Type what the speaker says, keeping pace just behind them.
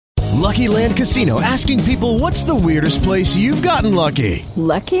Lucky Land Casino, asking people, what's the weirdest place you've gotten lucky?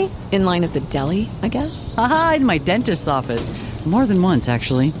 Lucky? In line at the deli, I guess? Aha, in my dentist's office. More than once,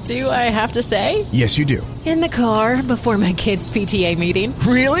 actually. Do I have to say? Yes, you do. In the car before my kids' PTA meeting.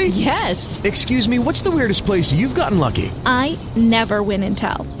 Really? Yes. Excuse me, what's the weirdest place you've gotten lucky? I never win and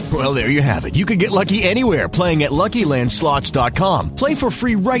tell. Well, there you have it. You can get lucky anywhere, playing at LuckyLandSlots.com. Play for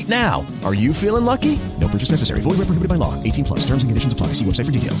free right now. Are you feeling lucky? No purchase necessary. Void where prohibited by law. 18 plus. Terms and conditions apply. See website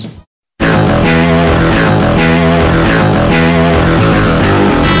for details.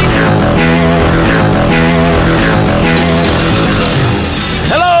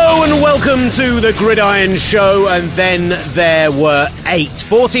 Hello and welcome to the Gridiron Show. And then there were 8.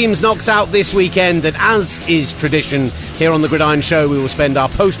 4 teams knocked out this weekend, and as is tradition here on the Gridiron Show, we will spend our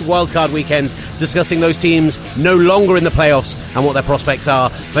post-Wildcard weekend discussing those teams no longer in the playoffs and what their prospects are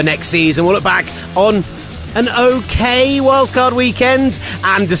for next season. We'll look back on an okay Wildcard weekend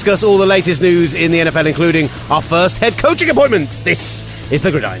and discuss all the latest news in the NFL, including our first head coaching appointment. This is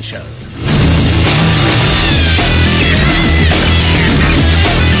the Gridiron Show.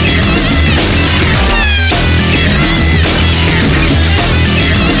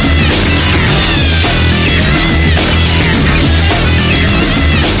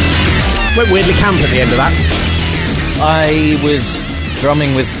 Went weirdly camp at the end of that. I was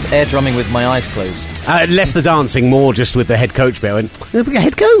air drumming with my eyes closed. Less the dancing, more just with the head coach bit. I went,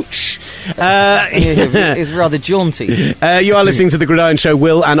 head coach! It's rather jaunty. You are listening to The Gridiron Show.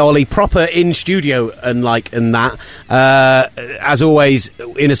 Will and Ollie, proper in studio, and that. As always,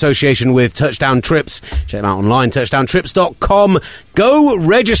 in association with Touchdown Trips. Check them out online, touchdowntrips.com. Go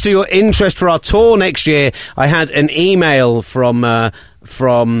register your interest for our tour next year. I had an email from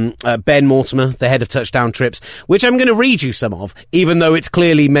Ben Mortimer, the head of Touchdown Trips, which I'm going to read you some of, even though it's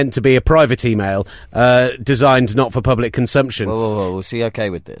clearly meant to be a private email designed not for public consumption. Whoa. Was he okay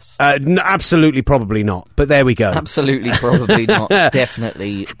with this? Absolutely, probably not, but there we go. Absolutely, probably not.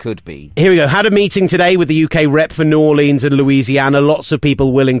 Definitely could be. Here we go. Had a meeting today with the UK rep for New Orleans and Louisiana. Lots of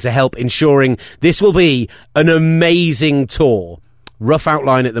people willing to help, ensuring this will be an amazing tour. Rough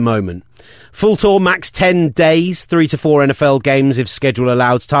outline at the moment. Full tour, max 10 days, 3 to 4 NFL games if schedule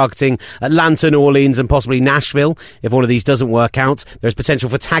allows, targeting Atlanta, New Orleans and possibly Nashville. If one of these doesn't work out, there's potential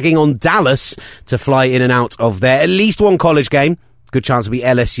for tagging on Dallas to fly in and out of there. At least one college game. Good chance to be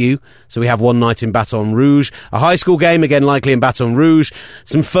LSU. So we have one night in Baton Rouge. A high school game, again likely in Baton Rouge.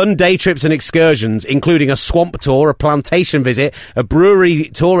 Some fun day trips and excursions, including a swamp tour, a plantation visit, a brewery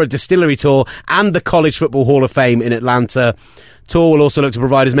tour, a distillery tour, and the College Football Hall of Fame in Atlanta. Tour will also look to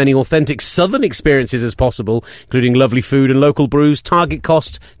provide as many authentic Southern experiences as possible, including lovely food and local brews. Target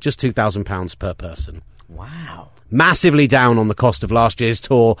cost, just £2,000 per person. Wow. Massively down on the cost of last year's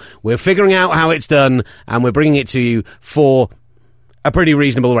tour. We're figuring out how it's done, and we're bringing it to you for a pretty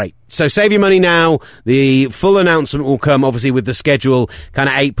reasonable rate. So save your money now. The full announcement will come, obviously, with the schedule, kind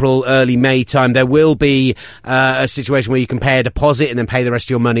of April, early May time. There will be a situation where you can pay a deposit and then pay the rest of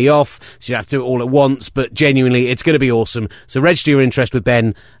your money off. So you have to do it all at once. But genuinely, it's going to be awesome. So register your interest with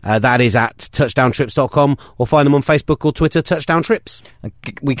Ben. That is at touchdowntrips.com, or find them on Facebook or Twitter, Touchdown Trips.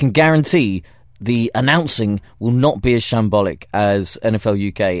 We can guarantee the announcing will not be as shambolic as NFL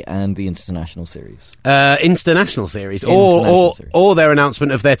UK and the International Series. International Series, or their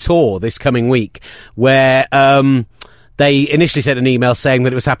announcement of their tour this coming week, where they initially sent an email saying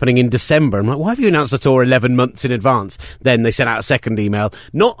that it was happening in December. I'm like, why have you announced the tour 11 months in advance? Then they sent out a second email,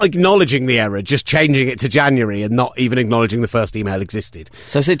 not acknowledging the error, just changing it to January and not even acknowledging the first email existed.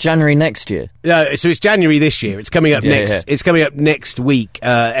 So is it January next year? So it's January this year. It's coming up next. Yeah. It's coming up next week.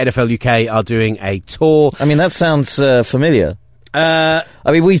 NFL UK are doing a tour. I mean, that sounds familiar. I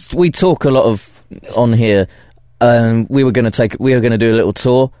mean, we talk a lot of on here. We were going to do a little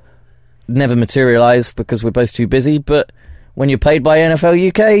tour. Never materialised because we're both too busy, but when you're paid by NFL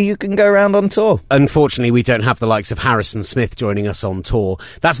UK, you can go around on tour. Unfortunately, we don't have the likes of Harrison Smith joining us on tour.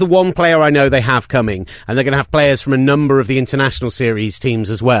 That's the one player I know they have coming, and they're going to have players from a number of the International Series teams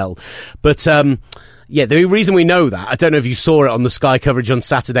as well. But the reason we know that, I don't know if you saw it on the Sky coverage on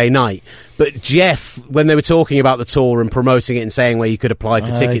Saturday night, but Jeff, when they were talking about the tour and promoting it and saying where you could apply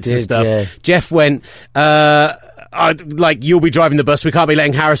for tickets and stuff, Jeff went, you'll be driving the bus, we can't be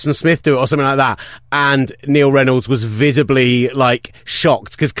letting Harrison Smith do it, or something like that. And Neil Reynolds was visibly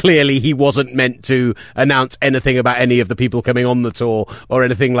shocked, because clearly he wasn't meant to announce anything about any of the people coming on the tour or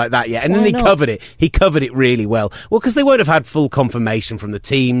anything like that yet. And then covered it. He covered it really well. Well, because they won't have had full confirmation from the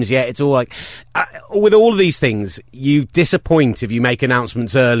teams yet. It's all with all of these things, you disappoint if you make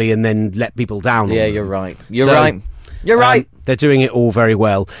announcements early and then let people down. Yeah, you're right. You're right. They're doing it all very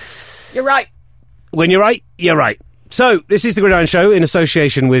well. You're right. When you're right, you're right. So, this is the Gridiron Show in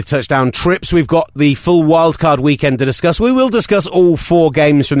association with Touchdown Trips. We've got the full Wildcard weekend to discuss. We will discuss all 4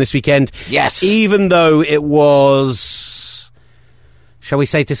 games from this weekend. Yes. Even though it was, shall we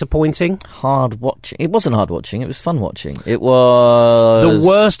say, disappointing? Hard watching. It wasn't hard watching. It was fun watching. It was... the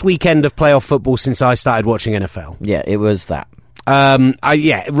worst weekend of playoff football since I started watching NFL. Yeah, it was that.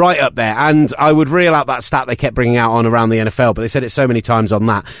 Right up there. And I would reel out that stat they kept bringing out on around the NFL, but they said it so many times on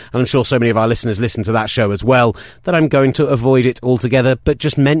that, and I'm sure so many of our listeners listen to that show as well, that I'm going to avoid it altogether, but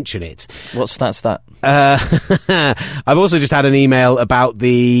just mention it. What's that stat? I've also just had an email about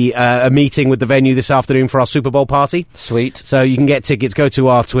a meeting with the venue this afternoon for our Super Bowl party. Sweet. So you can get tickets. Go to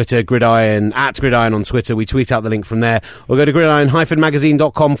our Twitter, Gridiron, @Gridiron on Twitter. We tweet out the link from there. Or go to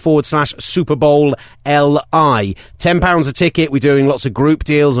gridiron-magazine.com/Super Bowl LI. £10 a ticket. We're doing lots of group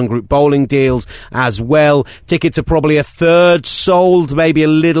deals and group bowling deals as well. Tickets are probably a third sold, maybe a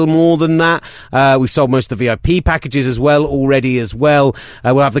little more than that. We've sold most of the VIP packages as well already as well.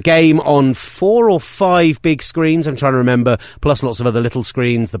 We'll have the game on 4 or 5 big screens, I'm trying to remember, plus lots of other little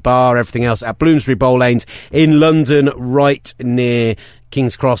screens, the bar, everything else at Bloomsbury Bowl Lanes in London, right near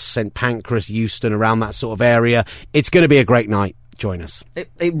King's Cross, St Pancras, Euston, around that sort of area. It's going to be a great night. Join us. It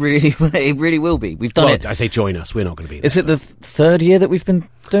really will be. We've done it. I say join us. We're not going to be there. Is it the third year that we've been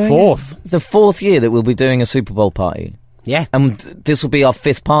doing Fourth. it? The 4th year that we'll be doing a Super Bowl party. Yeah. And this will be our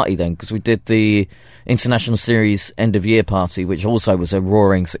 5th party then, because we did the International Series end of year party, which also was a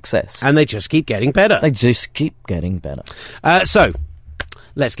roaring success. And they just keep getting better. So,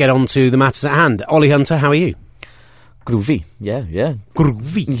 let's get on to the matters at hand. Ollie Hunter, how are you? Groovy. Yeah.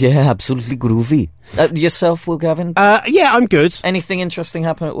 Groovy. Yeah, absolutely groovy. Yourself, Will Gavin? Yeah, I'm good. Anything interesting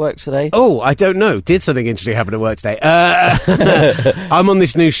happen at work today? Oh, I don't know. Did something interesting happen at work today? I'm on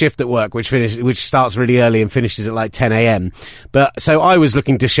this new shift at work, which starts really early and finishes at like 10 a.m. But so I was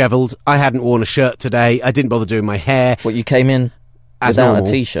looking dishevelled. I hadn't worn a shirt today. I didn't bother doing my hair. What, you came in as without normal.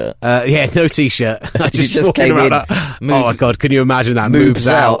 a t-shirt? Yeah, no t-shirt. I just came in. Oh my God, can you imagine that? Moves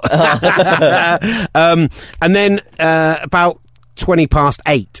out. And then about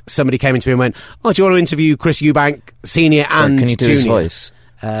 8:20, somebody came into me and went, "Oh, do you want to interview Chris Eubank, Senior and can you do Junior?" his voice?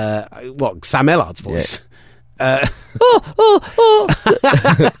 What, Sam Ellard's voice? Yeah.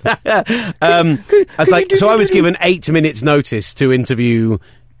 I was like, so I was given 8 minutes notice to interview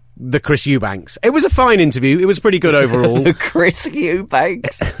the Chris Eubanks. It was a fine interview. It was pretty good overall. Chris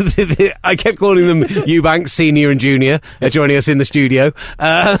Eubanks. I kept calling them Eubanks Senior and Junior, joining us in the studio.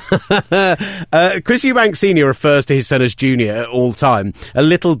 Chris Eubanks Senior refers to his son as Junior at all time, a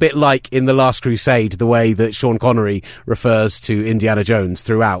little bit like in The Last Crusade, the way that Sean Connery refers to Indiana Jones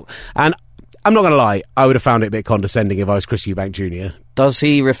throughout. And I'm not going to lie, I would have found it a bit condescending if I was Chris Eubank Jr. Does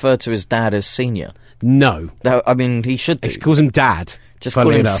he refer to his dad as Senior? No. No, I mean, he should do. He calls him Dad. Just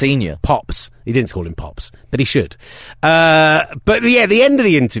call him enough. Senior. Pops. He didn't call him Pops, but he should. But yeah, the end of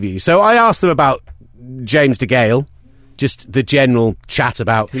the interview. So I asked them about James DeGale, just the general chat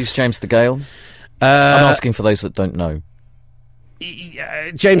about... Who's James DeGale? I'm asking for those that don't know.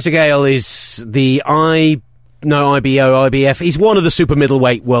 James DeGale is the IBF. He's one of the super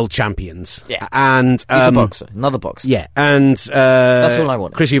middleweight world champions. Yeah. And he's a boxer. Another boxer. Yeah. And that's all I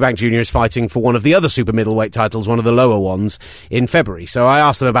want. Chris Eubank Jr. is fighting for one of the other super middleweight titles, one of the lower ones, in February. So I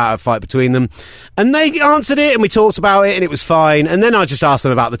asked them about a fight between them, and they answered it, and we talked about it, and it was fine. And then I just asked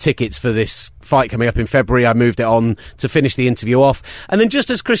them about the tickets for this fight coming up in February. I moved it on to finish the interview off. And then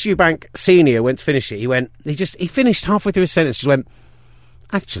just as Chris Eubank Sr. went to finish it, he finished halfway through his sentence, just went,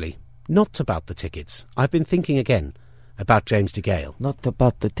 "Actually, not about the tickets. I've been thinking again about James DeGale." Not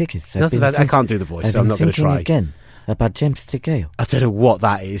about the tickets. I can't do the voice, so I'm not going to try. Again about James DeGale. I don't know what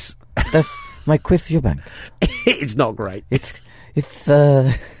that is. That's my Chris Eubank. It's not great. It's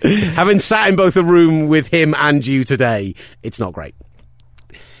having sat in both a room with him and you today, it's not great.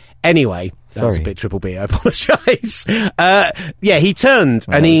 Anyway, that was a bit triple B. I apologise. Yeah, he turned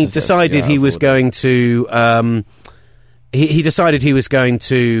and he decided he was going to. He decided he was going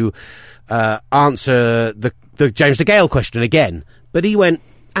to answer the James DeGale question again, but he went,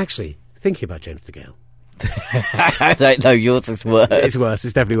 "Actually, thinking about James DeGale." I don't know, yours is worse. It's worse.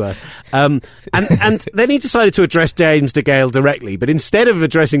 It's definitely worse. And then he decided to address James DeGale directly, but instead of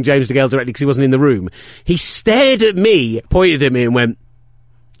addressing James DeGale directly because he wasn't in the room, he stared at me, pointed at me, and went,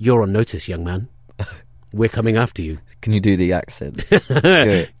 "You're on notice, young man. We're coming after you." Can you do the accent?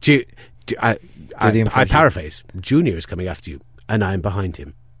 Do it. I paraphrase. "Junior is coming after you, and I am behind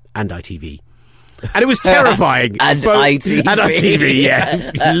him, and ITV." And it was terrifying. And ITV. And ITV,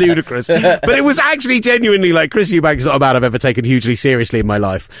 yeah. Ludicrous. But it was actually genuinely like, Chris Eubank is not a man I've ever taken hugely seriously in my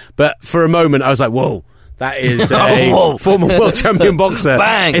life. But for a moment, I was like, whoa, that is a former world champion boxer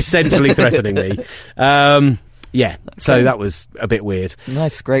Bang. essentially threatening me. Yeah, so that was a bit weird.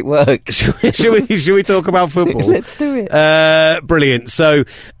 Nice, great work. Should we talk about football? Let's do it. Brilliant. So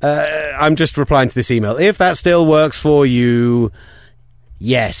I'm just replying to this email. If that still works for you,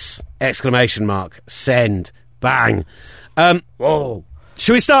 yes! ! Send. Bang. Whoa.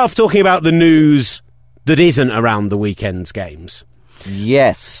 Should we start off talking about the news that isn't around the weekend's games?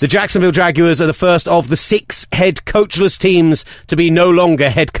 Yes. The Jacksonville Jaguars are the first of the 6 head coachless teams to be no longer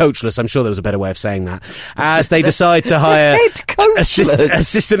head coachless. I'm sure there was a better way of saying that. As they decide to hire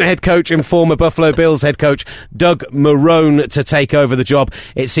assistant head coach and former Buffalo Bills head coach Doug Marrone to take over the job.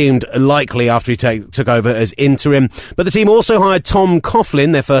 It seemed likely after he took over as interim. But the team also hired Tom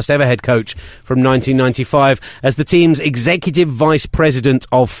Coughlin, their first ever head coach from 1995, as the team's executive vice president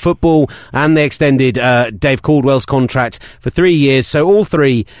of football. And they extended Dave Caldwell's contract for 3 years. So all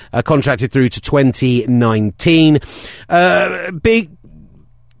 3 are contracted through to 2019. The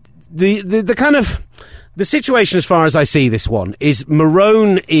kind of the situation, as far as I see this one, is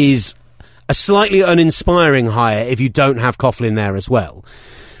Marrone is a slightly uninspiring hire if you don't have Coughlin there as well.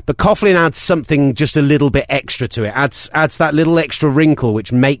 But Coughlin adds something just a little bit extra to it. Adds that little extra wrinkle,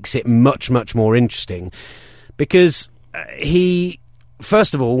 which makes it much, much more interesting. Because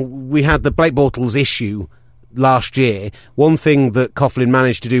first of all, we had the Blake Bortles issue last year. One thing that Coughlin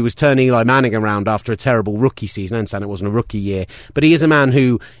managed to do was turn Eli Manning around after a terrible rookie season. I understand it wasn't a rookie year, but he is a man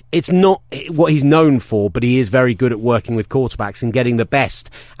who, it's not what he's known for, but he is very good at working with quarterbacks and getting the best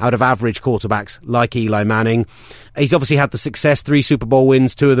out of average quarterbacks like Eli Manning. He's obviously had the success, 3 Super Bowl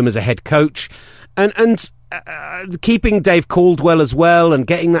wins, 2 of them as a head coach, and keeping Dave Caldwell as well and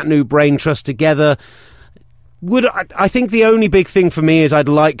getting that new brain trust together. I think the only big thing for me is I'd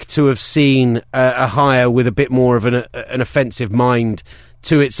like to have seen a hire with a bit more of an offensive mind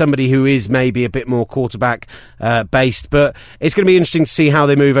to it, somebody who is maybe a bit more quarterback based. But it's going to be interesting to see how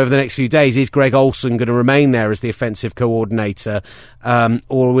they move over the next few days. Is Greg Olsen going to remain there as the offensive coordinator,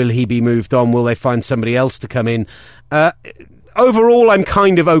 or will he be moved on? Will they find somebody else to come in? Overall, I'm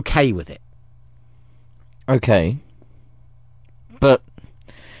kind of okay with it. Okay. But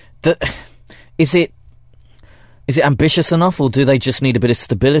is it ambitious enough, or do they just need a bit of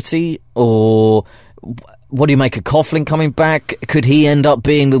stability? Or what do you make of Coughlin coming back? Could he end up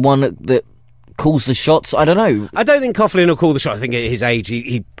being the one that calls the shots? I don't know. I don't think Coughlin will call the shots. I think at his age,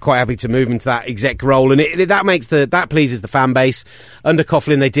 he's quite happy to move into that exec role, and that pleases the fan base. Under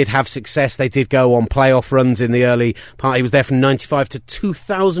Coughlin, they did have success. They did go on playoff runs in the early part. He was there from 95 to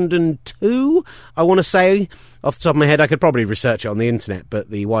 2002, I want to say. Off the top of my head, I could probably research it on the internet,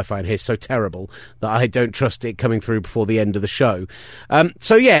 but the Wi-Fi in here is so terrible that I don't trust it coming through before the end of the show.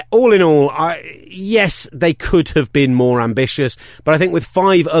 So yeah, all in all, yes, they could have been more ambitious, but I think with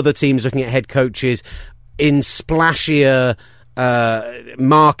 5 other teams looking at head coaches in splashier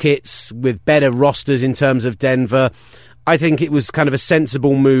markets with better rosters in terms of Denver, I think it was kind of a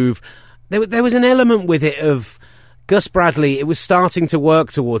sensible move. There was an element with it of Gus Bradley. It was starting to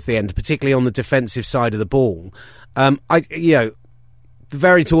work towards the end, particularly on the defensive side of the ball.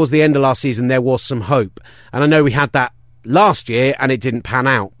 Very towards the end of last season, there was some hope, and I know we had that last year, and it didn't pan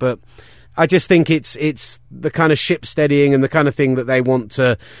out. But I just think it's the kind of ship steadying and the kind of thing that they want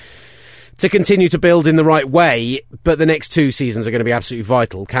to continue to build in the right way. But the next 2 seasons are going to be absolutely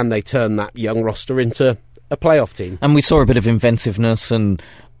vital. Can they turn that young roster into a playoff team? And we saw a bit of inventiveness and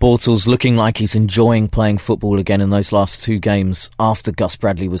Bortles looking like he's enjoying playing football again in those last 2 games after Gus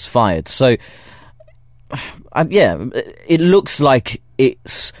Bradley was fired. So, it looks like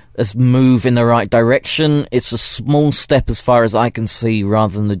it's a move in the right direction. It's a small step as far as I can see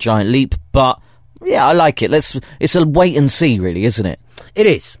rather than the giant leap. But, yeah, I like it. It's a wait and see, really, isn't it? It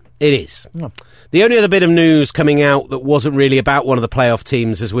is. Yeah. The only other bit of news coming out that wasn't really about one of the playoff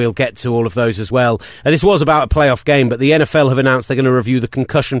teams, as we'll get to all of those as well. And this was about a playoff game, but the NFL have announced they're going to review the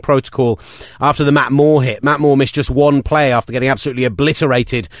concussion protocol after the Matt Moore hit. Matt Moore missed just 1 play after getting absolutely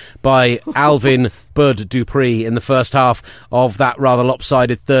obliterated by Alvin Bud Dupree in the first half of that rather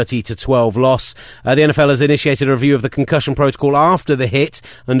lopsided 30-12 loss. The NFL has initiated a review of the concussion protocol after the hit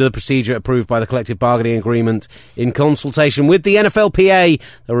under the procedure approved by the collective bargaining agreement in consultation with the NFLPA.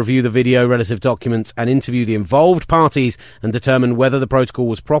 They'll review the video, relative documents and interview the involved parties and determine whether the protocol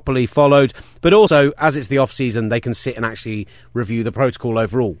was properly followed. But also, as it's the off-season, they can sit and actually review the protocol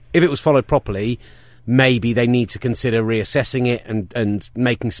overall. If it was followed properly, maybe they need to consider reassessing it and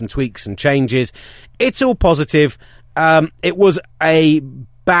making some tweaks and changes. It's all positive. It was a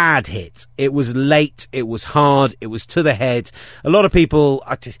bad hit. It was late. It was hard. It was to the head. A lot of people...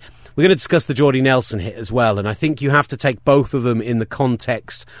 We're going to discuss the Jordy Nelson hit as well, and I think you have to take both of them in the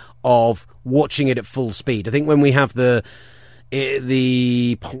context of watching it at full speed. I think when we have the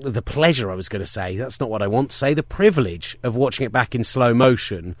the pleasure, I was going to say, that's not what I want to say, the privilege of watching it back in slow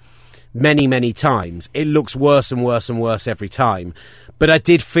motion many, many times. It looks worse and worse and worse every time. But I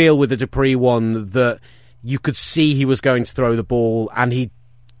did feel with the Dupree one that you could see he was going to throw the ball, and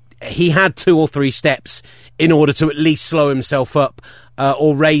he had 2 or 3 steps in order to at least slow himself up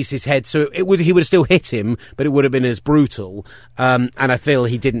or raise his head. So he would have still hit him, but it would have been as brutal. And I feel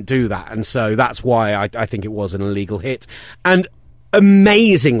he didn't do that. And so that's why I think it was an illegal hit. And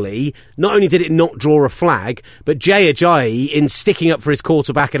amazingly, not only did it not draw a flag, but Jay Ajayi, in sticking up for his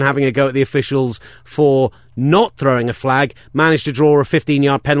quarterback and having a go at the officials for not throwing a flag, managed to draw a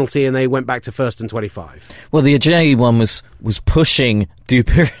 15-yard penalty, and they went back to 1st and 25. Well, the Ajayi one was pushing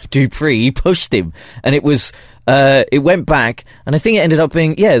Dupree. He pushed him, and it went back, and I think it ended up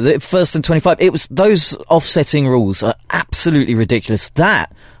being, the 1st and 25. It was, those offsetting rules are absolutely ridiculous.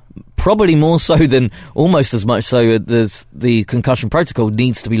 That, probably more so than, almost as much so as the concussion protocol,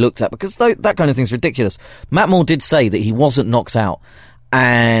 needs to be looked at, because that kind of thing's ridiculous. Matt Moore did say that he wasn't knocked out,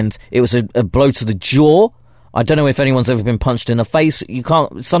 and it was a blow to the jaw. I don't know if anyone's ever been punched in the face.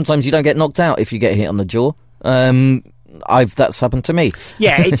 Sometimes you don't get knocked out if you get hit on the jaw. That's happened to me.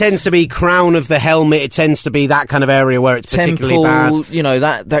 Yeah, it tends to be crown of the helmet. It tends to be that kind of area where it's particularly bad. You know,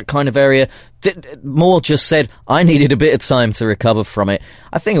 that kind of area. Moore just said, I needed a bit of time to recover from it.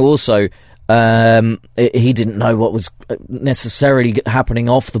 I think also he didn't know what was necessarily happening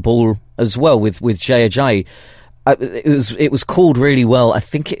off the ball as well with Jay Ajayi. It was called really well. I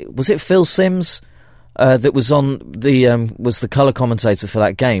think was it Phil Simms that was on was the colour commentator for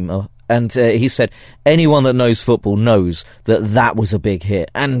that game. And he said, anyone that knows football knows that was a big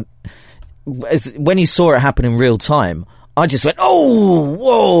hit. And when he saw it happen in real time, I just went, oh,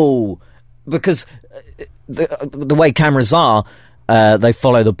 whoa! Because the way cameras are, they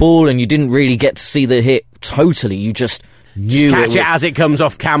follow the ball, and you didn't really get to see the hit totally. You just knew catch it as it comes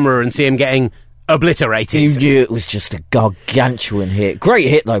off camera and see him getting obliterated. You knew it was just a gargantuan hit. Great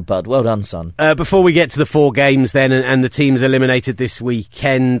hit though, bud. Well done, son. Before we get to the 4 games then and the teams eliminated this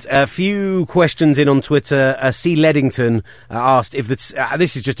weekend, a few questions in on Twitter. C. Leddington asked if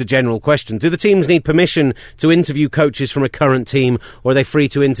this is just a general question. Do the teams need permission to interview coaches from a current team, or are they free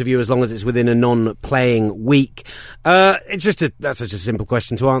to interview as long as it's within a non-playing week? That's such a simple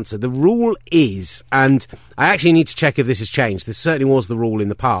question to answer. The rule is, and I actually need to check if this has changed. This certainly was the rule in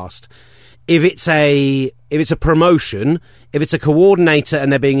the past. If it's a promotion, if it's a coordinator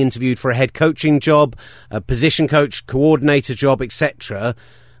and they're being interviewed for a head coaching job, a position coach, coordinator job, etc.,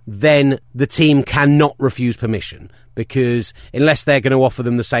 then the team cannot refuse permission, because unless they're going to offer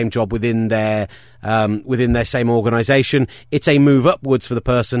them the same job within their same organisation, it's a move upwards for the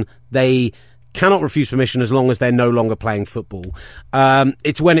person. They cannot refuse permission as long as they're no longer playing football.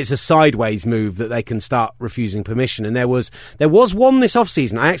 It's when it's a sideways move that they can start refusing permission. And there was one this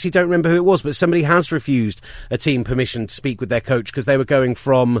off-season. I actually don't remember who it was, but somebody has refused a team permission to speak with their coach because they were going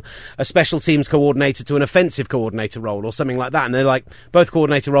from a special teams coordinator to an offensive coordinator role or something like that. And they're like, both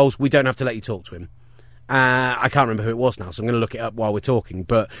coordinator roles, we don't have to let you talk to him. I can't remember who it was now, so I'm going to look it up while we're talking.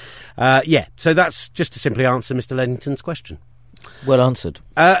 But so that's just to simply answer Mr. Leddington's question. Well answered.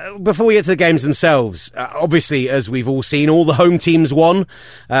 Before we get to the games themselves, obviously, as we've all seen, all the home teams won.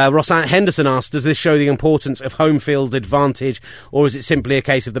 Ross Henderson asked, does this show the importance of home field advantage, or is it simply a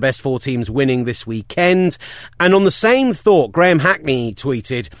case of the best 4 teams winning this weekend? And on the same thought, Graham Hackney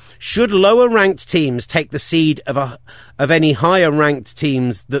tweeted, should lower-ranked teams take the seed of any higher-ranked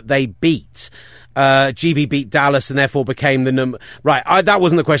teams that they beat? GB beat Dallas and therefore became the number... Right, that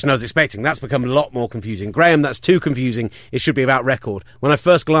wasn't the question I was expecting. That's become a lot more confusing. Graham, that's too confusing. It should be about record. When I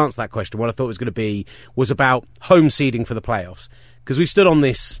first glanced at that question, what I thought it was going to be was about home seeding for the playoffs. Because we've stood on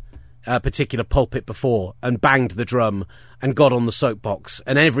this particular pulpit before and banged the drum and got on the soapbox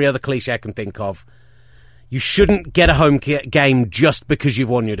and every other cliche I can think of. You shouldn't get a home game just because you've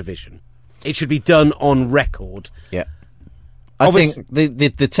won your division. It should be done on record. Yeah. I think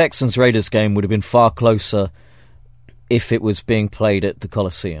the Texans-Raiders game would have been far closer if it was being played at the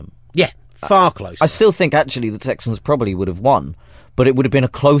Coliseum. Yeah, far closer. I still think, actually, the Texans probably would have won, but it would have been a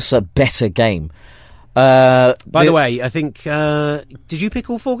closer, better game. By the way, I think... did you pick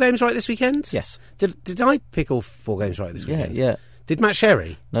all 4 games right this weekend? Yes. Did I pick all 4 games right this weekend? Yeah. Did Matt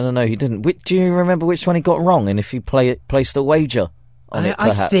Sherry? No, he didn't. Do you remember which one he got wrong, and if he placed a wager on it,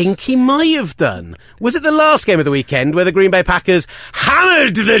 perhaps? I think he might have done. Was it the last game of the weekend where the Green Bay Packers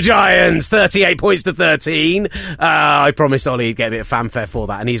hammered the Giants 38 points to 13? I promised Ollie he'd get a bit of fanfare for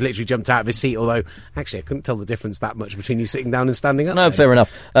that, and he's literally jumped out of his seat, although, actually, I couldn't tell the difference that much between you sitting down and standing up. No, then. Fair enough.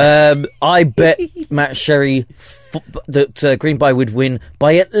 I bet Matt Sherry that Green Bay would win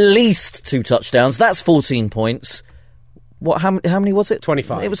by at least 2 touchdowns. That's 14 points. What? How many was it?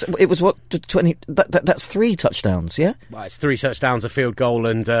 25. It was what? 20. That's 3 touchdowns. Yeah. Well, it's 3 touchdowns, a field goal,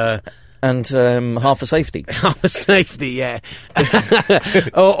 and half a safety. Half a safety, yeah.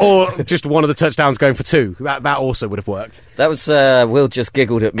 or just one of the touchdowns going for 2. That also would have worked. That was Will just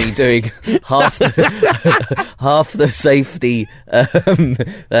giggled at me doing half the safety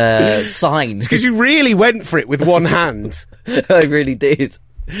signs because you really went for it with one hand. I really did.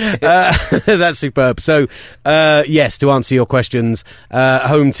 That's superb. So, yes, to answer your questions,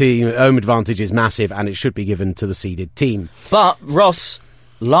 home advantage is massive, and it should be given to the seeded team. But Ross,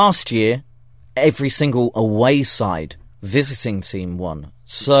 last year, every single away side visiting team won.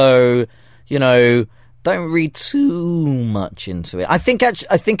 So, don't read too much into it. I think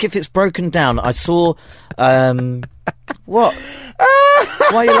if it's broken down, I saw. What?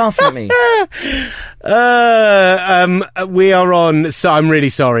 Why are you laughing at me? We are on. So I'm really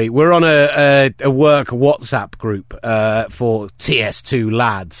sorry. We're on a work WhatsApp group for TS2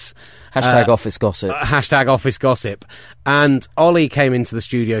 lads. Hashtag office gossip. Hashtag office gossip. And Ollie came into the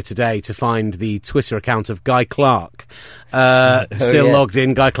studio today to find the Twitter account of Guy Clark. Logged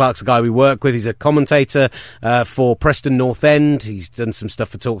in. Guy Clark's a guy we work with. He's a commentator for Preston North End. He's done some stuff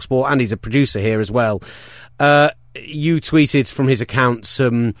for TalkSport, and he's a producer here as well. You tweeted from his account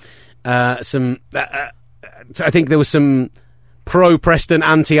some. I think there was some pro-Preston,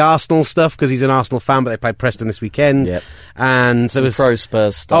 anti-Arsenal stuff because he's an Arsenal fan, but they played Preston this weekend. Yep. And there was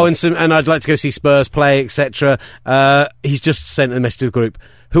pro-Spurs stuff. And I'd like to go see Spurs play, etc. He's just sent a message to the group.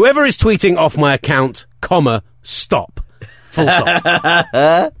 Whoever is tweeting off my account, stop. Full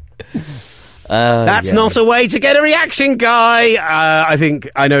stop. That's not a way to get a reaction, Guy. I think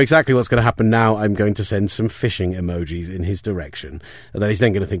I know exactly what's going to happen now. I'm going to send some fishing emojis in his direction. Although he's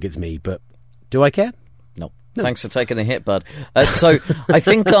then going to think it's me, but do I care? No. Thanks for taking the hit, bud. So I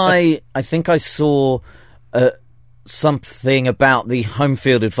think I saw something about the home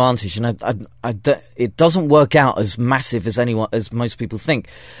field advantage, and it doesn't work out as massive as most people think.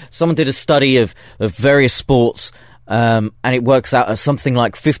 Someone did a study of various sports. And it works out as something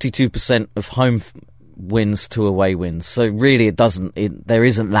like 52% of home wins to away wins. So really, there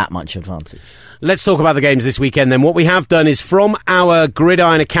isn't that much advantage. Let's talk about the games this weekend then. What we have done is from our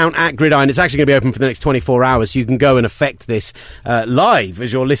Gridiron account at Gridiron, it's actually going to be open for the next 24 hours, so you can go and affect this live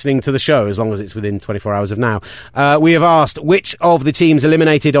as you're listening to the show, as long as it's within 24 hours of now. We have asked which of the teams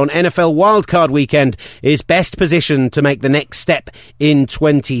eliminated on NFL Wildcard weekend is best positioned to make the next step in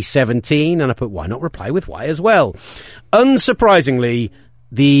 2017, and I put why not reply with why as well. Unsurprisingly,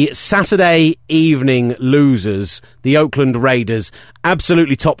 the Saturday evening losers, the Oakland Raiders,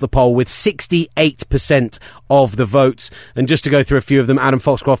 absolutely top the poll with 68% of the votes. And just to go through a few of them, Adam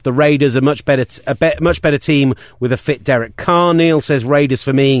Foxcroft, the Raiders are much better team with a fit Derek Carr. Neil says Raiders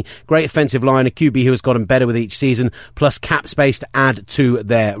for me. Great offensive line, a QB who has gotten better with each season, plus cap space to add to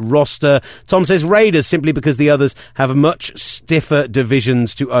their roster. Tom says Raiders simply because the others have much stiffer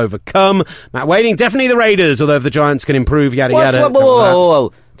divisions to overcome. Matt Wading, definitely the Raiders, although if the Giants can improve, yada yada.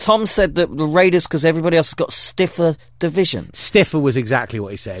 Whoa. Tom said that the Raiders, because everybody else has got stiffer divisions. Stiffer was exactly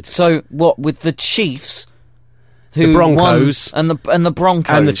what he said. So what with the Chiefs, the Broncos, and the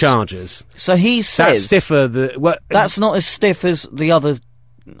Broncos and the Chargers? So he says that's stiffer. That's not as stiff as the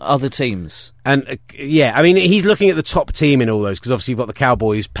other teams. And yeah, I mean he's looking at the top team in all those because obviously you've got the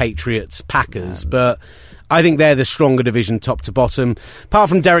Cowboys, Patriots, Packers, but I think they're the stronger division top to bottom. Apart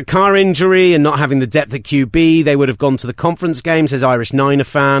from Derek Carr injury and not having the depth at QB, they would have gone to the conference game, says Irish Niner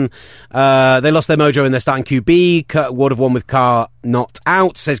fan. They lost their mojo in their starting QB. Would have won with Carr not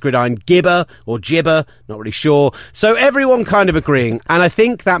out, says Gridiron Gibber, or Gibber, not really sure. So everyone kind of agreeing. And I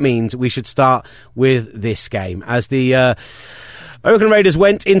think that means we should start with this game. As the Oakland Raiders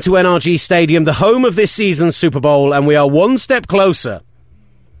went into NRG Stadium, the home of this season's Super Bowl, and we are one step closer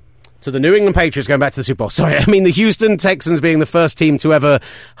to the New England Patriots going back to the Super Bowl. Sorry, I mean the Houston Texans being the first team to ever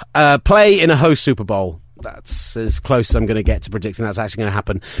play in a host Super Bowl. That's as close as I'm going to get to predicting that's actually going to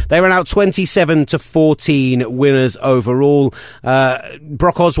happen. They ran out 27-14 winners overall.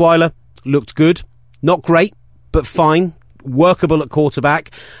 Brock Osweiler looked good. Not great, but fine. Workable at quarterback.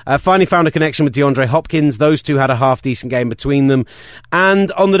 Finally found a connection with DeAndre Hopkins. Those two had a half-decent game between them.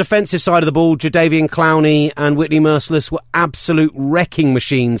 And on the defensive side of the ball, Jadeveon Clowney and Whitney Merciless were absolute wrecking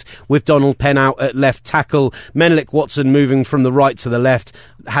machines with Donald Penn out at left tackle. Menelik Watson moving from the right to the left.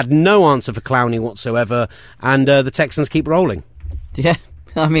 Had no answer for Clowney whatsoever. And the Texans keep rolling. Yeah,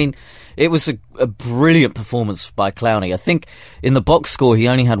 I mean, it was a brilliant performance by Clowney. I think in the box score he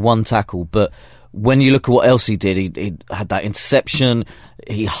only had one tackle, but when you look at what else he did, he had that interception,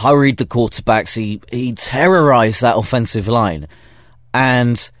 he hurried the quarterbacks, he terrorised that offensive line.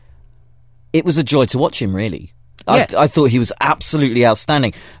 And it was a joy to watch him, really. I thought he was absolutely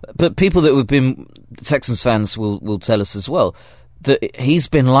outstanding. But people that have been Texans fans will tell us as well that he's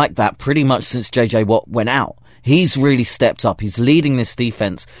been like that pretty much since JJ Watt went out. He's really stepped up. He's leading this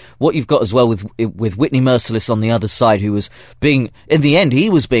defense. What you've got as well with Whitney Merciless on the other side, who was being, in the end, he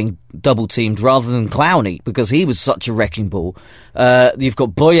was being double teamed rather than Clowney because he was such a wrecking ball. You've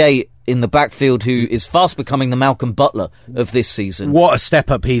got Boye in the backfield, who is fast becoming the Malcolm Butler of this season. What a step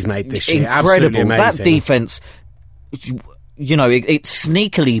up he's made this year. Incredible. That defense, it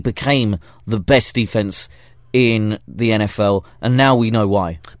sneakily became the best defense in the NFL, and now we know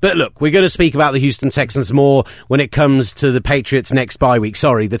why. But look, we're going to speak about the Houston Texans more when it comes to the Patriots' next bye week.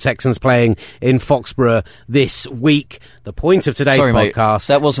 Sorry, the Texans playing in Foxborough this week. The point of today's podcast...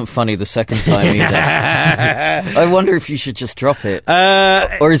 Mate, that wasn't funny the second time either. I wonder if you should just drop it.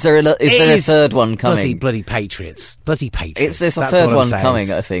 Or is there a third one coming? Bloody Patriots. Bloody Patriots. There's a third one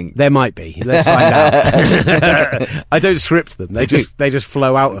coming, I think. There might be. Let's find out. I don't script them. They just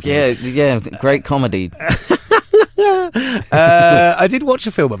flow out of me. Yeah, great comedy. I did watch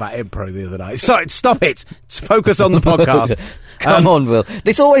a film about improv the other night. Sorry, stop it. Focus on the podcast. Come on, Will.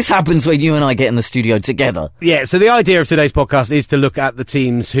 This always happens when you and I get in the studio together. Yeah, so the idea of today's podcast is to look at the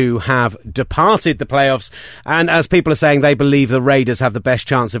teams who have departed the playoffs. And as people are saying, they believe the Raiders have the best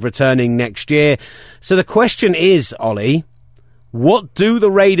chance of returning next year. So the question is, Ollie, what do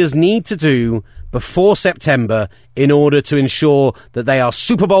the Raiders need to do before September in order to ensure that they are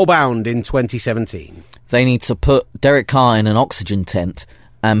Super Bowl bound in 2017? They need to put Derek Carr in an oxygen tent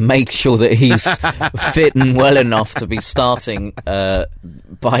and make sure that he's fit and well enough to be starting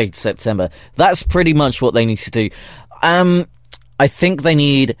by September. That's pretty much what they need to do. I think they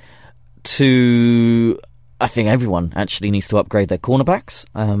need to... I think everyone actually needs to upgrade their cornerbacks.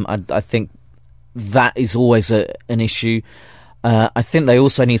 I think that is always an issue. I think they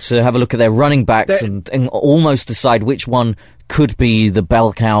also need to have a look at their running backs and almost decide which one could be the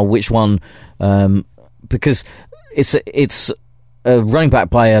bell cow, which one... because it's a running back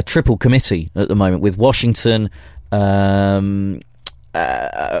by a triple committee at the moment with Washington,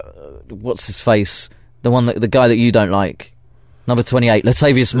 what's his face, the guy that you don't like, number 28,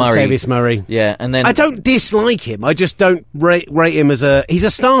 Latavius Murray. Yeah, and then I don't dislike him. I just don't rate him as he's a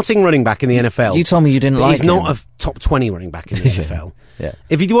starting running back in the NFL. You told me you didn't like him. He's not a top 20 running back in the NFL. Yeah.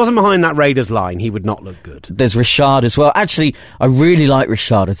 If he wasn't behind that Raiders line, he would not look good. There's Rashard as well. Actually, I really like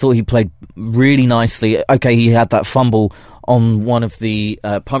Rashard. I thought he played really nicely. Okay, he had that fumble on one of the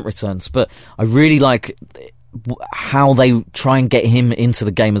punt returns, but I really like how they try and get him into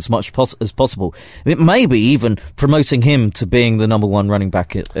the game as much as possible. It may be even promoting him to being the number one running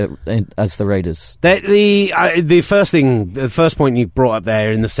back as the Raiders. The first point you brought up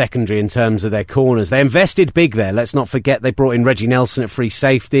there in the secondary in terms of their corners, they invested big there. Let's not forget they brought in Reggie Nelson at free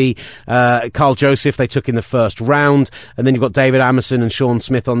safety, Carl Joseph they took in the first round, and then you've got David Amerson and Sean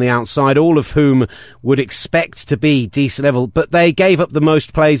Smith on the outside, all of whom would expect to be decent level, but they gave up the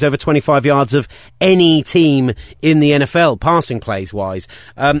most plays over 25 yards of any team in the NFL, passing plays wise.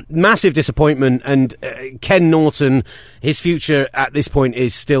 Massive disappointment, and Ken Norton, his future at this point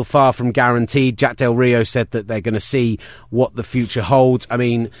is still far from guaranteed. Jack Del Rio said that they're going to see what the future holds. I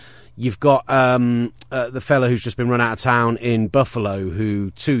mean, you've got the fella who's just been run out of town in Buffalo,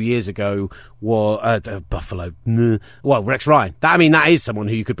 who 2 years ago was Rex Ryan. That is someone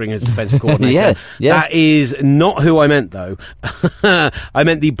who you could bring as defensive coordinator. Yeah. That is not who I meant, though. I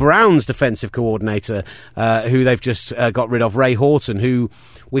meant the Browns defensive coordinator, who they've just got rid of, Ray Horton, who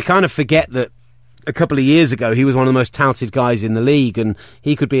we kind of forget that a couple of years ago he was one of the most touted guys in the league, and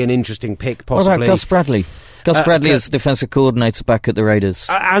he could be an interesting pick, possibly. What about Gus Bradley? Gus Bradley is defensive coordinator back at the Raiders.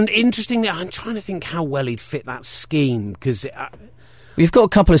 And interestingly, I'm trying to think how well he'd fit that scheme, because... We've got a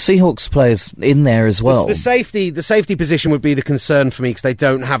couple of Seahawks players in there as well. The safety position would be the concern for me, because they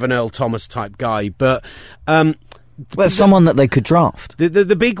don't have an Earl Thomas type guy, but... someone that they could draft.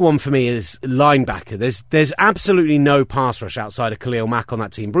 The big one for me is linebacker. There's absolutely no pass rush outside of Khalil Mack on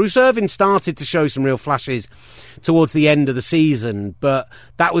that team. Bruce Irvin started to show some real flashes towards the end of the season, but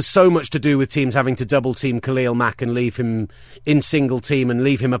that was so much to do with teams having to double team Khalil Mack and leave him in single team and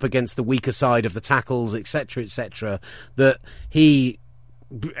leave him up against the weaker side of the tackles, etc., that he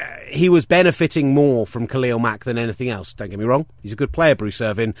was benefiting more from Khalil Mack than anything else. Don't get me wrong, he's a good player, Bruce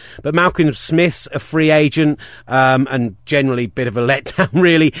Irvin, but Malcolm Smith's a free agent, and generally a bit of a letdown,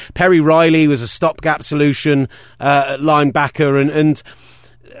 really. Perry Riley was a stopgap solution at linebacker, and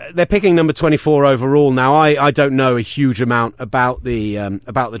they're picking number 24 overall now. I don't know a huge amount about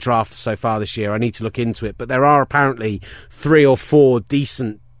the draft so far this year. I need to look into it, but there are apparently 3 or 4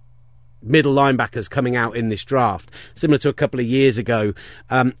 decent middle linebackers coming out in this draft, similar to a couple of years ago.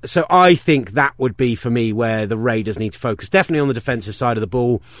 So I think that would be, for me, where the Raiders need to focus. Definitely on the defensive side of the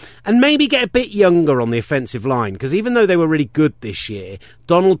ball, and maybe get a bit younger on the offensive line, because even though they were really good this year,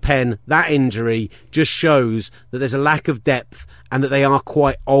 Donald Penn, that injury just shows that there's a lack of depth and that they are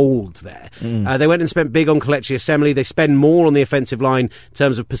quite old there. They went and spent big on Kelechi Osemele. They spend more on the offensive line in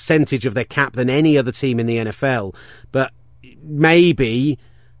terms of percentage of their cap than any other team in the NFL. But maybe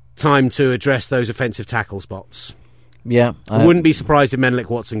time to address those offensive tackle spots. Yeah. I wouldn't be surprised if Menelik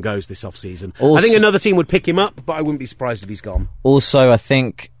Watson goes this off-season. I think another team would pick him up, but I wouldn't be surprised if he's gone. Also, I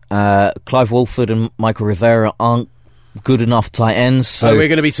think Clive Walford and Michael Rivera aren't good enough tight ends. So we're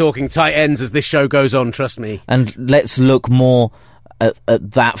going to be talking tight ends as this show goes on, trust me. And let's look more at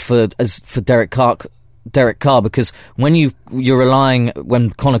that for Derek Carr, because when when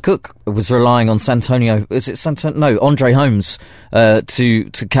Connor Cook was relying on Andre Holmes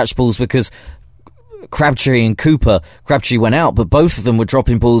to catch balls, because Crabtree and Cooper, Crabtree went out, but both of them were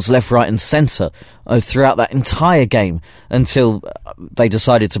dropping balls left, right and centre throughout that entire game until they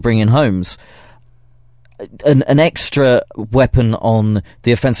decided to bring in Holmes. An extra weapon on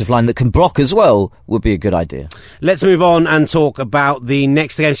the offensive line that can block as well would be a good idea. Let's move on and talk about the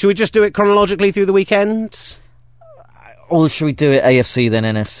next game. Should we just do it chronologically through the weekend? Or should we do it AFC then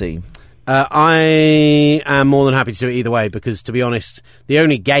NFC? I am more than happy to do it either way, because, to be honest, the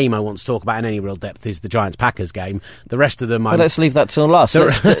only game I want to talk about in any real depth is the Giants-Packers game. The rest of them... let's leave that till last.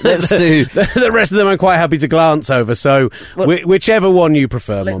 Let's do... The rest of them I'm quite happy to glance over, so whichever one you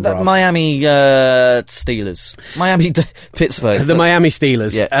prefer, Monbrav. Miami Steelers. Pittsburgh. The Miami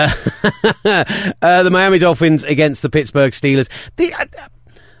Steelers. Yeah. The Miami Dolphins against the Pittsburgh Steelers.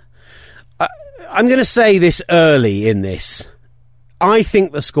 I'm going to say this early in this. I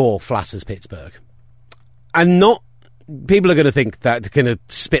think the score flatters Pittsburgh. And not... People are going to think that they're going to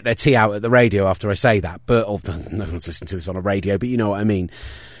spit their tea out at the radio after I say that, but no one's listening to this on a radio, but you know what I mean.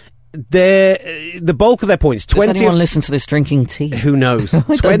 The bulk of their points... Does anyone listen to this drinking tea? Who knows?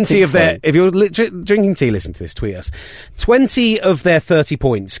 20 of their... So. If you're drinking tea, listen to this, tweet us. 20 of their 30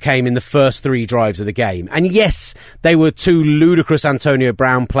 points came in the first 3 drives of the game. And yes, they were 2 ludicrous Antonio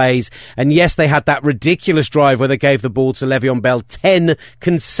Brown plays. And yes, they had that ridiculous drive where they gave the ball to Le'Veon Bell 10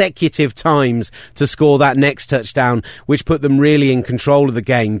 consecutive times to score that next touchdown, which put them really in control of the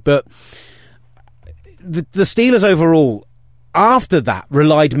game. But the Steelers overall... after that,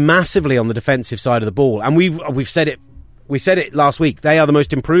 relied massively on the defensive side of the ball. And we've said it. We said it last week. They are the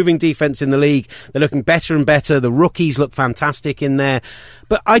most improving defense in the league. They're looking better and better. The rookies look fantastic in there.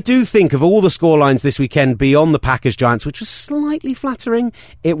 But I do think of all the scorelines this weekend beyond the Packers-Giants, which was slightly flattering,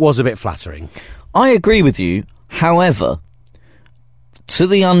 it was a bit flattering. I agree with you. However, to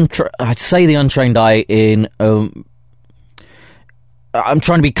the I'd say the untrained eye in... I'm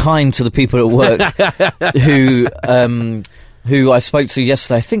trying to be kind to the people at work who I spoke to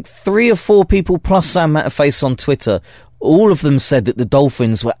yesterday. I think 3 or 4 people plus Sam Matterface on Twitter, all of them said that the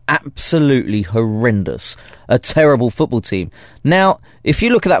Dolphins were absolutely horrendous, a terrible football team. Now, if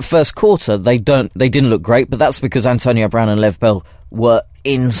you look at that first quarter, they didn't look great, but that's because Antonio Brown and Lev Bell were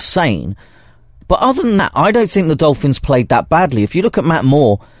insane. But other than that, I don't think the Dolphins played that badly. If you look at Matt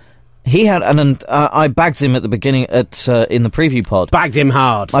Moore, he had, and I bagged him at the beginning in the preview pod. Bagged him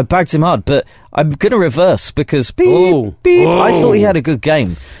hard. I bagged him hard, but I'm going to reverse because I thought he had a good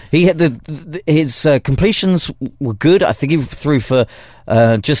game. He had his completions were good. I think he threw for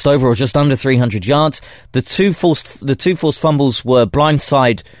just over or just under 300 yards. The two forced fumbles were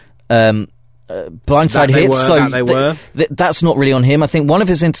blindside hits. That's not really on him. I think one of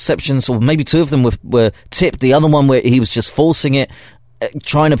his interceptions, or maybe 2 of them, were tipped. The other one where he was just forcing it,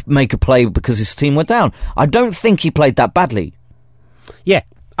 trying to make a play because his team went down. I don't think he played that badly. Yeah,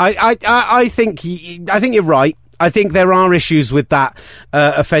 I think you're right. I think there are issues with that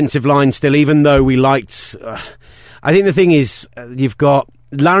offensive line still, even though we liked... I think the thing is, you've got...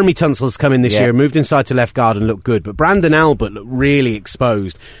 Laramie Tunsil's come in this year, moved inside to left guard and looked good, but Brandon Albert looked really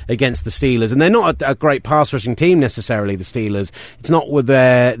exposed against the Steelers, and they're not a great pass rushing team necessarily, the Steelers. It's not with the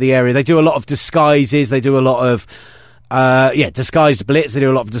area. They do a lot of disguises, they do a lot of disguised blitz. They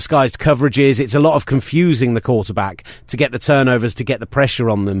do a lot of disguised coverages. It's a lot of confusing the quarterback to get the turnovers, to get the pressure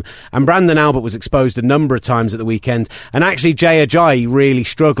on them. And Brandon Albert was exposed a number of times at the weekend. And actually, Jay Ajayi really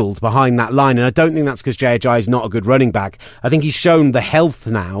struggled behind that line. And I don't think that's because Jay Ajayi is not a good running back. I think he's shown the health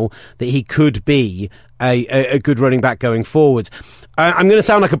now that he could be a good running back going forward. I'm going to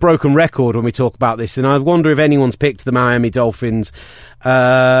sound like a broken record when we talk about this, and I wonder if anyone's picked the Miami Dolphins.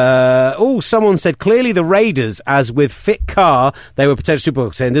 Someone said clearly the Raiders, as with Fit Carr, they were potential Super Bowl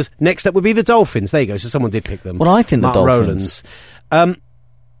contenders. Next up would be the Dolphins. There you go. So someone did pick them. Well, I think Mark the Dolphins. Rowlands.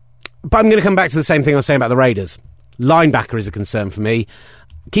 But I'm going to come back to the same thing I was saying about the Raiders. Linebacker is a concern for me.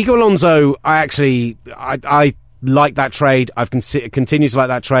 Kiko Alonso, I like that trade. I've continued to like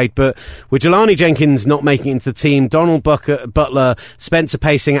that trade, but with Jelani Jenkins not making it into the team, Donald Butler, Spencer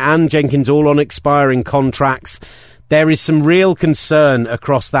Pacing and Jenkins all on expiring contracts, there is some real concern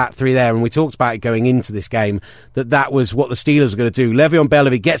across that three there, and we talked about it going into this game, that was what the Steelers were going to do. Le'Veon Bell,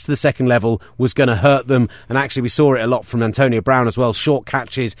 if he gets to the second level, was going to hurt them, and actually we saw it a lot from Antonio Brown as well, short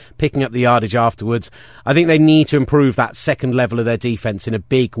catches, picking up the yardage afterwards. I think they need to improve that second level of their defence in a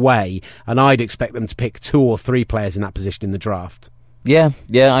big way, and I'd expect them to pick 2 or 3 players in that position in the draft. Yeah,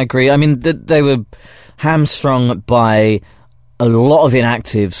 I agree. I mean, they were hamstrung by a lot of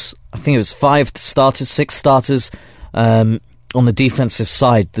inactives. I think it was 6 starters, on the defensive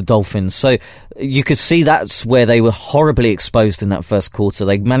side, the Dolphins. So you could see that's where they were horribly exposed in that first quarter.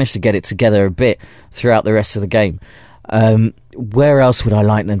 They managed to get it together a bit throughout the rest of the game. Where else would I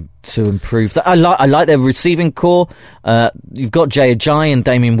like them to improve? I like their receiving core. You've got Jay Ajayi and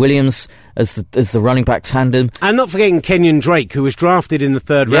Damian Williams as the running back tandem. And not forgetting Kenyon Drake, who was drafted in the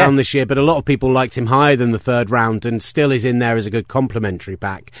third round this year, but a lot of people liked him higher than the third round and still is in there as a good complementary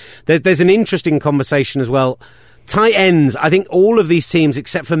back. There's an interesting conversation as well. Tight ends, I think all of these teams,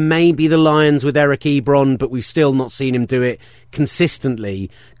 except for maybe the Lions with Eric Ebron, but we've still not seen him do it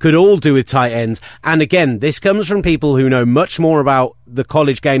consistently, could all do with tight ends. And again, this comes from people who know much more about the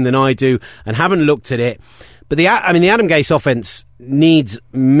college game than I do and haven't looked at it. But the Adam Gase offense needs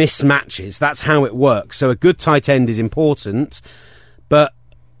mismatches. That's how it works. So a good tight end is important. But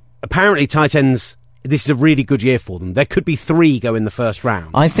apparently tight ends, this is a really good year for them. There could be 3 go in the first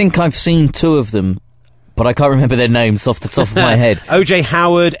round. I think I've seen 2 of them, but I can't remember their names off the top of my head. O.J.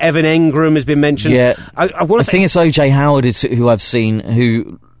 Howard, Evan Engram has been mentioned. Yeah, I think it's O.J. Howard who I've seen,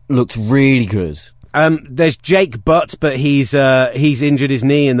 who looked really good. There's Jake Butt, but he's injured his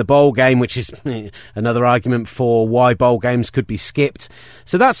knee in the bowl game, which is another argument for why bowl games could be skipped.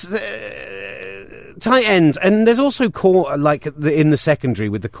 So that's tight ends, and there's also in the secondary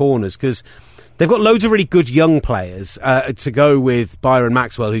with the corners, because they've got loads of really good young players to go with Byron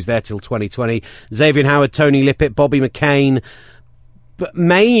Maxwell, who's there till 2020, Xavier Howard, Tony Lippett, Bobby McCain, but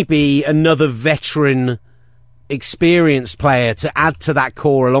maybe another veteran experienced player to add to that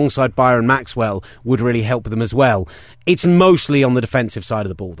core alongside Byron Maxwell would really help them as well. It's mostly on the defensive side of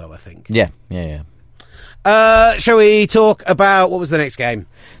the ball, though, I think. Yeah. Shall we talk about, what was the next game?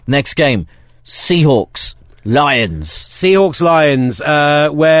 Next game, Seahawks Lions,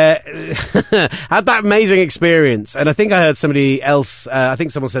 where had that amazing experience. And I think I heard somebody else, I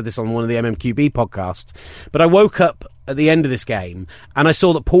think someone said this on one of the MMQB podcasts, but I woke up at the end of this game and I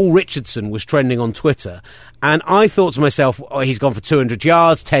saw that Paul Richardson was trending on Twitter, and I thought to myself, he's gone for 200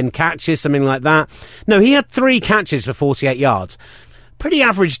 yards, 10 catches, something like that. No, he had 3 catches for 48 yards. Pretty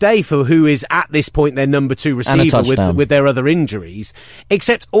average day for who is at this point their number 2 receiver with their other injuries,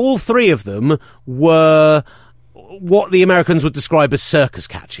 except all 3 of them were what the Americans would describe as circus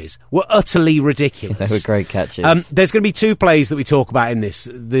catches, were utterly ridiculous. They were great catches. There's going to be 2 plays that we talk about in this,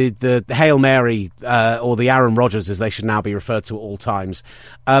 the Hail Mary, or the Aaron Rodgers as they should now be referred to at all times,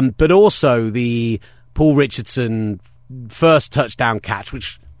 but also the Paul Richardson first touchdown catch,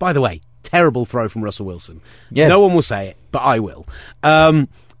 which, by the way, terrible throw from Russell Wilson. Yeah. No one will say it, but I will.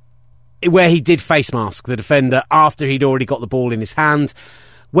 Where he did face mask the defender after he'd already got the ball in his hand,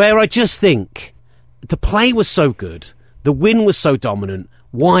 where I just think the play was so good, the win was so dominant,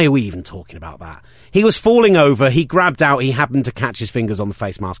 why are we even talking about that? He was falling over, he grabbed out, he happened to catch his fingers on the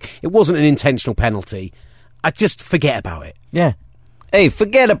face mask. It wasn't an intentional penalty. I just forget about it. Yeah. Hey,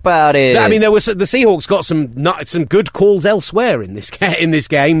 forget about it. I mean, the Seahawks got some good calls elsewhere in this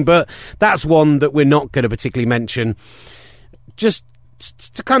game, but that's one that we're not going to particularly mention. Just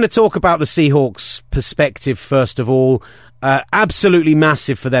to kind of talk about the Seahawks' perspective, first of all, absolutely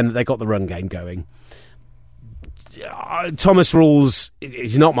massive for them that they got the run game going. Thomas Rawls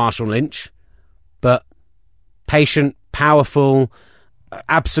is not Marshall Lynch, but patient, powerful,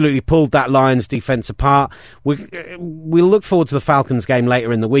 absolutely pulled that Lions defence apart. We'll look forward to the Falcons game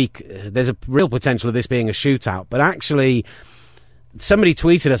later in the week. There's a real potential of this being a shootout, but actually somebody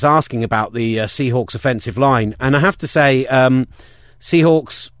tweeted us asking about the Seahawks offensive line, and I have to say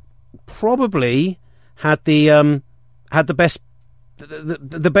Seahawks probably had the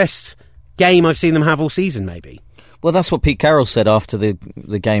best game I've seen them have all season, maybe. Well, that's what Pete Carroll said after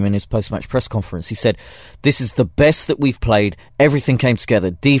the game in his post-match press conference. He said, this is the best that we've played. Everything came together.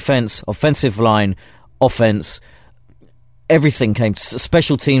 Defense, offensive line, offense, everything came to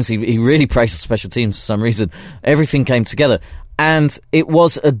special teams. He really praised the special teams for some reason. Everything came together. And it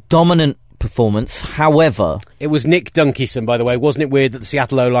was a dominant performance. However, it was Nick Dunkison, by the way. Wasn't it weird that the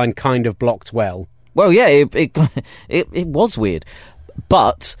Seattle O-line kind of blocked well? Well, yeah, it was weird.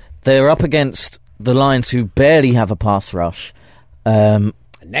 But they're up against the Lions, who barely have a pass rush.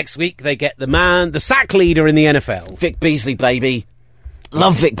 Next week, they get the sack leader in the NFL. Vic Beasley, baby.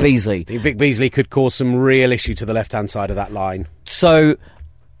 Love Vic Beasley. Vic Beasley could cause some real issue to the left-hand side of that line. So,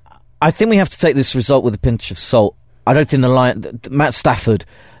 I think we have to take this result with a pinch of salt. I don't think Matt Stafford,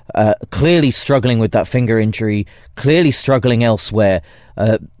 clearly struggling with that finger injury, clearly struggling elsewhere,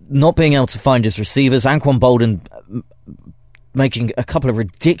 not being able to find his receivers. Anquan Bolden causing a couple of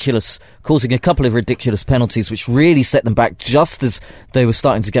ridiculous penalties, which really set them back just as they were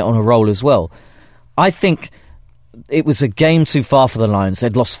starting to get on a roll as well. I think it was a game too far for the Lions.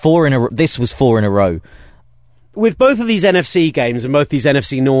 They'd lost 4 in a row. This was 4 in a row. With both of these NFC games and both these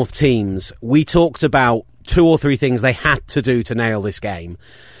NFC North teams, we talked about 2 or 3 things they had to do to nail this game.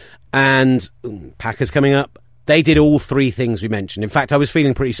 And Packers coming up. They did all 3 things we mentioned. In fact, I was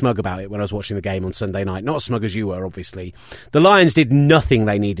feeling pretty smug about it when I was watching the game on Sunday night. Not as smug as you were, obviously. The Lions did nothing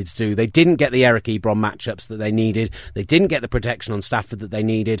they needed to do. They didn't get the Eric Ebron matchups that they needed. They didn't get the protection on Stafford that they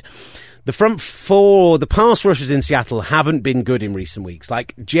needed. The front 4, the pass rushers in Seattle haven't been good in recent weeks.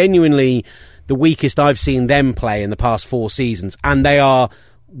 Like, genuinely, the weakest I've seen them play in the past 4 seasons. And they are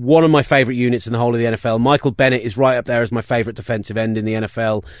one of my favourite units in the whole of the NFL. Michael Bennett is right up there as my favourite defensive end in the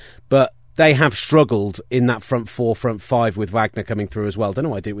NFL. But they have struggled in that front 4, front 5 with Wagner coming through as well. Don't know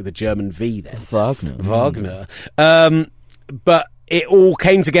why I did it with a German V then. Wagner. But it all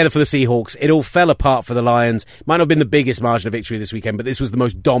came together for the Seahawks. It all fell apart for the Lions. Might not have been the biggest margin of victory this weekend, but this was the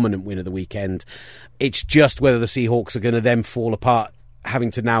most dominant win of the weekend. It's just whether the Seahawks are going to then fall apart,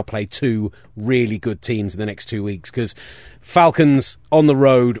 having to now play 2 really good teams in the next 2 weeks, because Falcons on the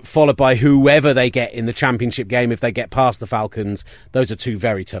road, followed by whoever they get in the championship game if they get past the Falcons. Those are 2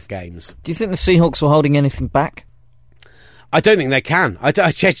 very tough games. Do you think the Seahawks were holding anything back? I don't think they can. I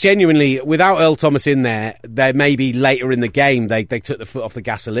genuinely, without Earl Thomas in there maybe later in the game they took the foot off the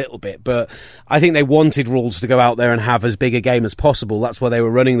gas a little bit, but I think they wanted Rawls to go out there and have as big a game as possible. That's why they were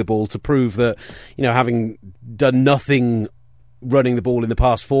running the ball, to prove that, having done nothing running the ball in the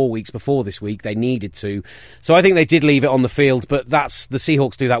past 4 weeks before this week, they needed to. So I think they did leave it on the field, but that's the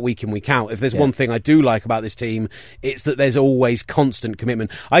Seahawks do that week in, week out. If there's one thing I do like about this team, it's that there's always constant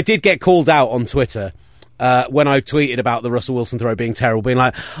commitment. I did get called out on Twitter when I tweeted about the Russell Wilson throw being terrible, being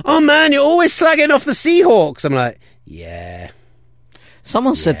like, oh man, you're always slagging off the Seahawks. I'm like, yeah.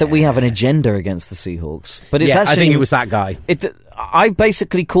 Someone said that we have an agenda against the Seahawks, but it's actually, I think it was that guy. I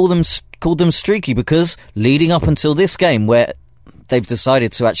basically called them streaky because leading up until this game where they've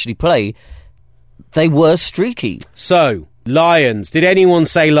decided to actually play, they were streaky. So, Lions. Did anyone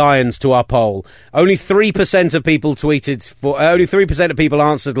say Lions to our poll? Only 3% of people only 3% of people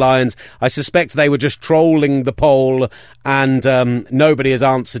answered Lions. I suspect they were just trolling the poll, and nobody has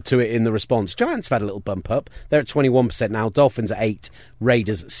answered to it in the response. Giants have had a little bump up. They're at 21% now. Dolphins at 8%.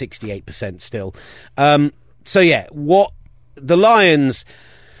 Raiders at 68% still. What the Lions...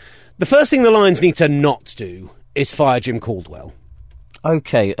 The first thing the Lions need to not do is fire Jim Caldwell.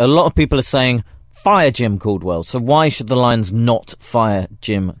 Okay, a lot of people are saying fire Jim Caldwell. So why should the Lions not fire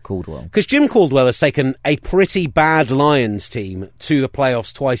Jim Caldwell? Because Jim Caldwell has taken a pretty bad Lions team to the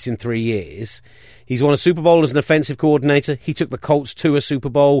playoffs twice in 3 years. He's won a Super Bowl as an offensive coordinator. He took the Colts to a Super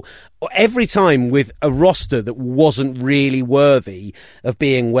Bowl. Every time with a roster that wasn't really worthy of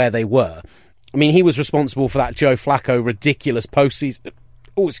being where they were. I mean, he was responsible for that Joe Flacco ridiculous postseason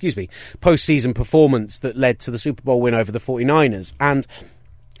performance that led to the Super Bowl win over the 49ers. And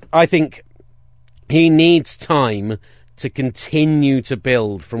I think he needs time to continue to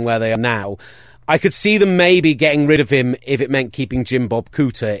build from where they are now. I could see them maybe getting rid of him if it meant keeping Jim Bob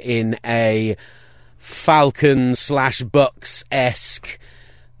Cooter in a Falcons/Bucks-esque.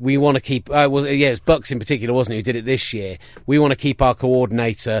 We want to keep... it's Bucks in particular, wasn't it, who did it this year. We want to keep our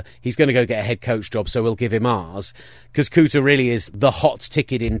coordinator. He's going to go get a head coach job, so we'll give him ours. Because Cooter really is the hot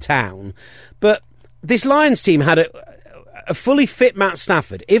ticket in town. But this Lions team had a fully fit Matt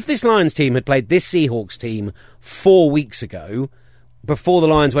Stafford. If this Lions team had played this Seahawks team 4 weeks ago, before the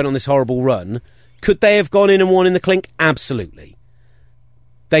Lions went on this horrible run, could they have gone in and won in the clink? Absolutely.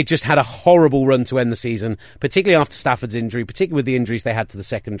 They just had a horrible run to end the season, particularly after Stafford's injury, particularly with the injuries they had to the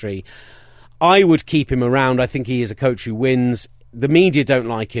secondary. I would keep him around. I think he is a coach who wins. The media don't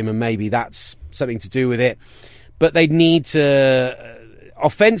like him, and maybe that's something to do with it. But they need to...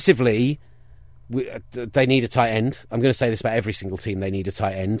 offensively, they need a tight end. I'm going to say this about every single team. They need a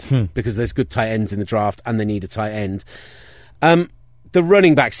tight end because there's good tight ends in the draft, and they need a tight end. The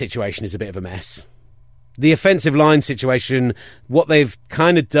running back situation is a bit of a mess. the offensive line situation, what they've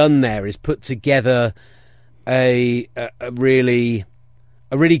kind of done there is put together a really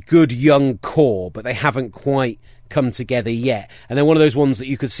good young core, but they haven't quite come together yet. And they're one of those ones that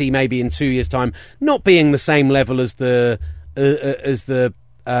you could see maybe in 2 years' time not being the same level as the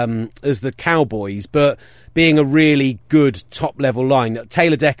Cowboys, but being a really good top-level line.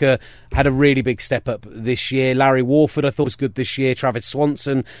 Taylor Decker had a really big step up this year. Larry Warford, I thought, was good this year. Travis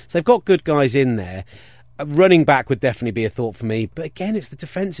Swanson. So they've got good guys in there. Running back would definitely be a thought for me. But again, it's the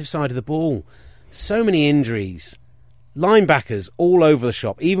defensive side of the ball. So many injuries. Linebackers all over the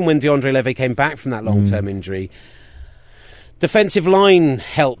shop. Even when DeAndre Levy came back from that long-term injury. Defensive line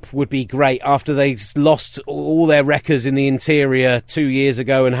help would be great after they lost all their wreckers in the interior 2 years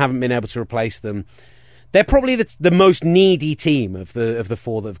ago and haven't been able to replace them. They're probably the most needy team of the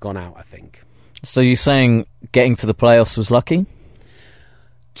four that have gone out, I think. So you're saying getting to the playoffs was lucky?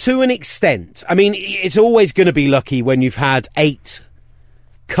 To an extent. I mean, it's always going to be lucky when you've had 8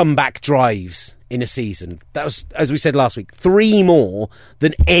 comeback drives in a season. That was, as we said last week, 3 more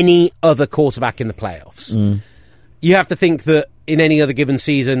than any other quarterback in the playoffs. You have to think that in any other given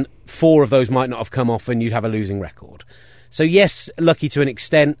season, 4 of those might not have come off and you'd have a losing record. So yes, lucky to an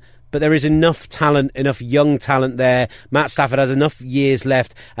extent, but there is enough talent, enough young talent there. Matt Stafford has enough years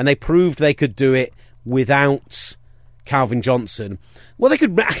left, and they proved they could do it without Calvin Johnson. Well, they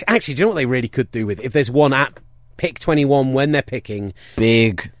could actually, do you know what they really could do with it? If there's one at pick 21 when they're picking?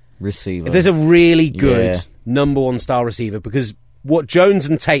 Big receiver. If there's a really good number 1 star receiver, because what Jones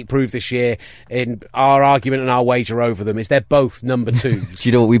and Tate proved this year in our argument and our wager over them is they're both number 2s. Do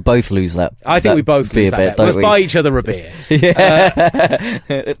you know what? We both lose that. I think we both lose that bet. Let's buy each other a beer.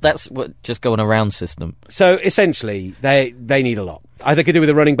 That's what just go on a round system. So essentially, they need a lot. I think they could do with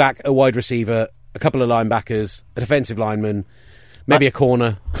a running back, a wide receiver, a couple of linebackers, a defensive lineman, maybe a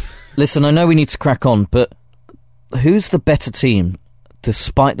corner. Listen, I know we need to crack on, but who's the better team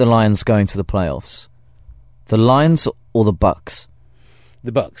despite the Lions going to the playoffs? The Lions or the Bucks?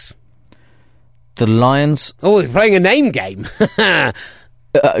 The Bucks. The Lions... Oh, we're playing a name game.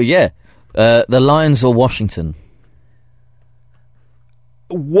 Yeah. The Lions or Washington?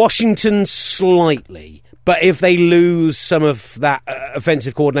 Washington slightly. But if they lose some of that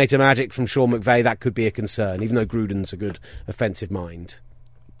offensive coordinator magic from Sean McVay, that could be a concern, even though Gruden's a good offensive mind.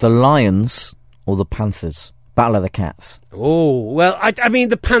 The Lions or the Panthers? Battle of the Cats. Oh, well, I mean,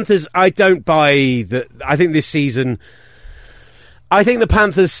 the Panthers, I don't buy that. I think this season... I think the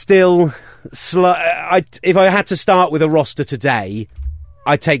Panthers still... if I had to start with a roster today,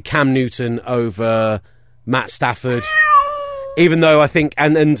 I'd take Cam Newton over Matt Stafford. Even though I think...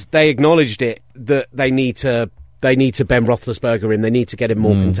 And they acknowledged it, that they need to Ben Roethlisberger him. They need to get him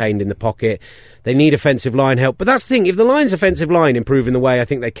more contained in the pocket. They need offensive line help. But that's the thing. If the Lions' offensive line improve in the way I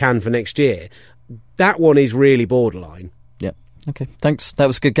think they can for next year, that one is really borderline. Yep. Okay, thanks. That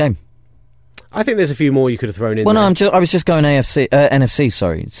was a good game. I think there's a few more you could have thrown in there. No, I was just going NFC,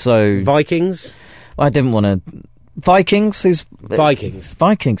 sorry. So Vikings? I didn't want to... Vikings? Vikings.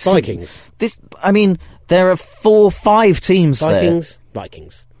 There are 4-5 teams there.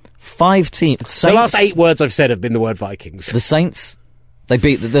 Vikings. 5 teams. Saints, the last 8 words I've said have been the word Vikings. The Saints?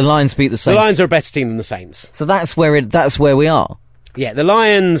 The Lions beat the Saints. The Lions are a better team than the Saints. So that's where we are. Yeah, the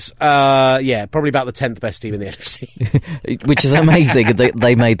Lions, probably about the 10th best team in the NFC. Which is amazing.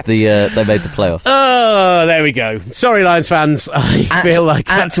 they made the playoffs. Oh, there we go. Sorry, Lions fans. I feel like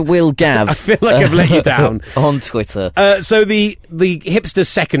Will Gav. I feel like I've let you down. On Twitter. So the hipster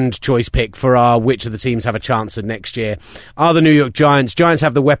second choice pick for our which of the teams have a chance at next year are the New York Giants. Giants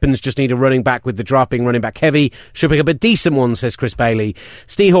have the weapons, just need a running back, with the draft being running back heavy. Should pick up a decent one, says Chris Bailey.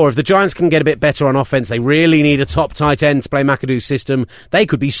 Steve Hoare, if the Giants can get a bit better on offense, they really need a top tight end to play McAdoo's system. They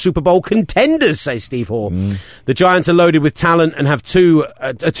could be Super Bowl contenders, says Steve Hoare. The Giants are loaded with talent and have a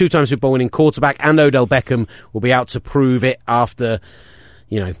 2-time Super Bowl winning quarterback, and Odell Beckham will be out to prove it after,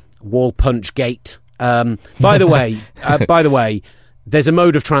 wall punch gate. By the way, there's a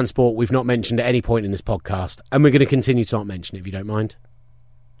mode of transport we've not mentioned at any point in this podcast, and we're going to continue to not mention it, if you don't mind.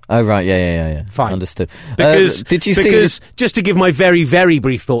 Oh, right, yeah. Fine. Understood. Because see... just to give my very, very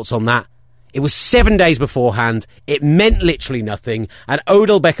brief thoughts on that, it was 7 days beforehand. It meant literally nothing. And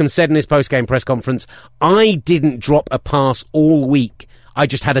Odell Beckham said in his post-game press conference, I didn't drop a pass all week. I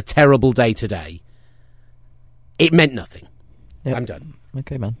just had a terrible day today. It meant nothing. Yep. I'm done.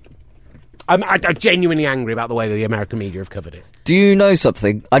 Okay, man. I'm genuinely angry about the way that the American media have covered it. Do you know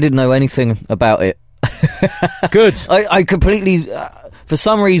something? I didn't know anything about it. Good. I completely... for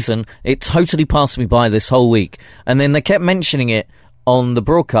some reason, it totally passed me by this whole week. And then they kept mentioning it on the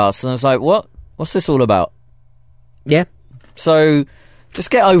broadcast, and I was like, what? What's this all about? Yeah. So,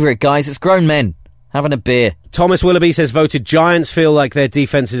 just get over it, guys. It's grown men. Having a beer. Thomas Willoughby says voted Giants feel like their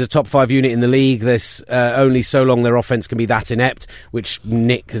defence is a top 5 unit in the league. There's only so long their offence can be that inept, which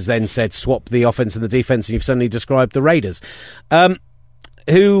Nick has then said swap the offence and the defence, and you've suddenly described the Raiders. Let's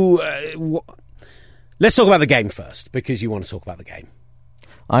talk about the game first, because you want to talk about the game.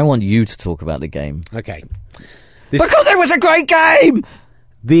 I want you to talk about the game. Okay. Because it was a great game!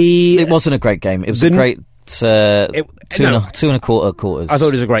 It wasn't a great game. It was a great two and a quarter quarters. I thought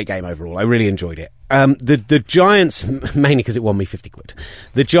it was a great game overall. I really enjoyed it. The Giants, mainly because it won me 50 quid.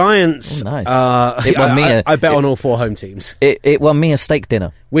 The Giants, nice. It won me I bet on all 4 home teams. It won me a steak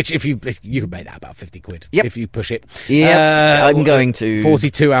dinner. Which, if you can make that about 50 quid, if you push it. Yeah, I'm going to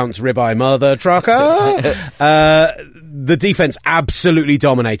 42-ounce ribeye mother trucker. The defense absolutely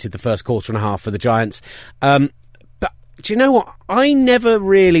dominated the first quarter and a half for the Giants. Do you know what? I never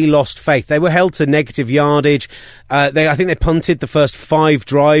really lost faith. They were held to negative yardage. I think they punted the first 5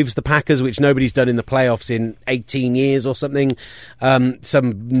 drives, the Packers, which nobody's done in the playoffs in 18 years or something.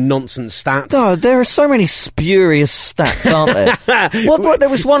 Some nonsense stats. Oh, there are so many spurious stats, aren't there? What, there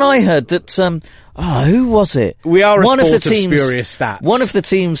was one I heard that... who was it? We are one sport of spurious stats. One of the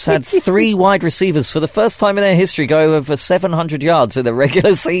teams had 3 wide receivers for the first time in their history go over 700 yards in the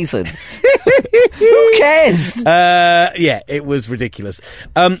regular season. Who cares? Yeah, it was ridiculous.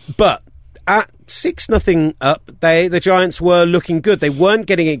 But at 6-0 up, the Giants were looking good. They weren't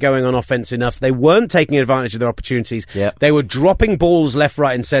getting it going on offense enough. They weren't taking advantage of their opportunities. Yep. They were dropping balls left,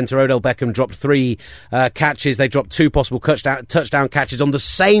 right and centre. Odell Beckham dropped 3 catches. They dropped 2 possible touchdown catches on the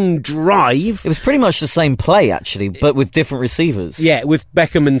same drive. It was pretty much the same play, actually, but with different receivers. Yeah, with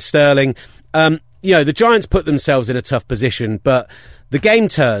Beckham and Sterling. The Giants put themselves in a tough position, but the game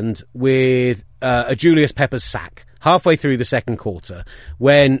turned with a Julius Peppers sack halfway through the second quarter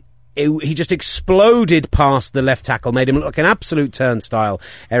when he just exploded past the left tackle, made him look like an absolute turnstile.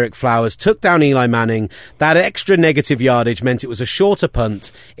 Eric Flowers took down Eli Manning. That extra negative yardage meant it was a shorter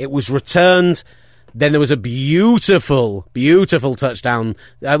punt. It was returned. Then there was a beautiful, beautiful touchdown.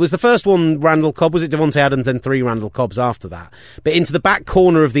 It was the first one, Randall Cobb. Was it Devontae Adams? Then 3 Randall Cobbs after that. But into the back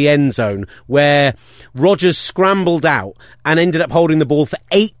corner of the end zone where Rodgers scrambled out and ended up holding the ball for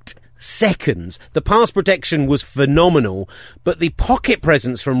 8 seconds. The pass protection was phenomenal, but the pocket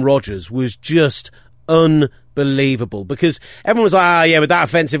presence from Rodgers was just unbelievable, because everyone was like, with that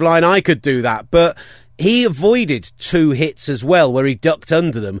offensive line, I could do that. But he avoided 2 hits as well, where he ducked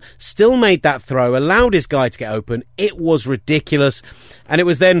under them, still made that throw, allowed his guy to get open. It was ridiculous. And it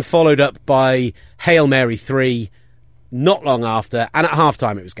was then followed up by Hail Mary 3 not long after, and at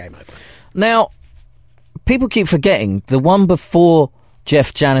halftime it was game over. Now, people keep forgetting the one before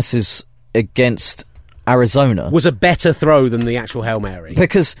Jeff Janis's against Arizona was a better throw than the actual Hail Mary.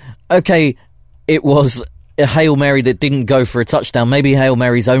 Because, okay, it was a Hail Mary that didn't go for a touchdown. Maybe Hail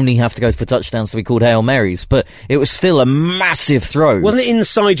Marys only have to go for touchdowns to be called Hail Marys, but it was still a massive throw. Wasn't it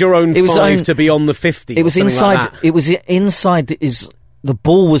inside your own 5 to be on the 50? It was inside. Like that? It was inside his. The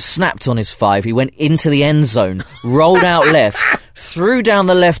ball was snapped on his 5. He went into the end zone, rolled out left, threw down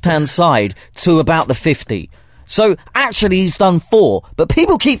the left-hand side to about the 50. So, actually, he's done 4, but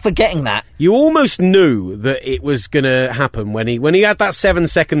people keep forgetting that. You almost knew that it was going to happen when he had that 7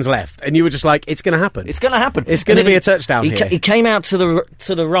 seconds left, and you were just like, it's going to happen. It's going to happen. It's going to be a touchdown here. He came out to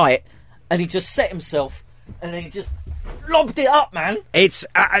the right, and he just set himself, and then he just lobbed it up, man. It's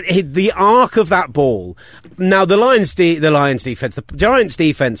the arc of that ball. Now, the Lions defense, the Giants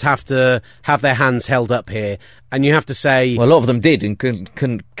defense have to have their hands held up here, and you have to say... Well, a lot of them did and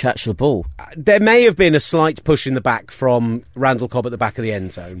couldn't catch the ball. There may have been a slight push in the back from Randall Cobb at the back of the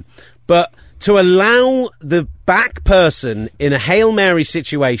end zone, but to allow the back person in a Hail Mary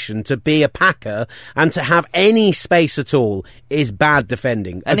situation to be a Packer and to have any space at all is bad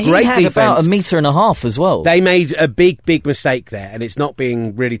defending. And a great he had defense, about 1.5 meters as well. They made a big mistake there, and it's not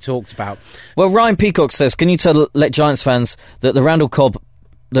being really talked about. Well, Ryan Peacock says, can you let Giants fans that Randall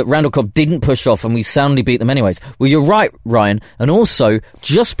Cobb didn't push off and we soundly beat them anyways? Well, you're right, Ryan. And also,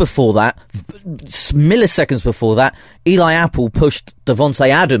 just before that, milliseconds before that, Eli Apple pushed Devontae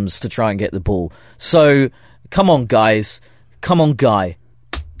Adams to try and get the ball. So, come on, guys. Come on, Guy.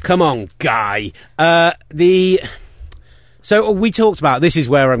 Come on, Guy. So we talked about, this is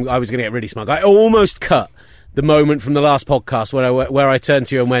where I was going to get really smug. I almost cut the moment from the last podcast where I turned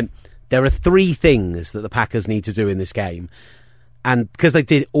to you and went, there are 3 things that the Packers need to do in this game. And because they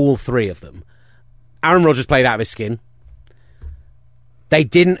did all 3 of them. Aaron Rodgers played out of his skin. They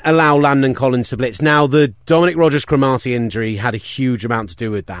didn't allow Landon Collins to blitz. Now, the Dominic Rodgers-Cromartie injury had a huge amount to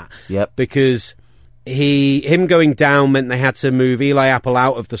do with that. Yep. Because him going down meant they had to move Eli Apple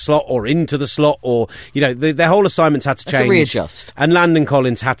out of the slot or into the slot, or, their whole assignments had to change. To readjust. And Landon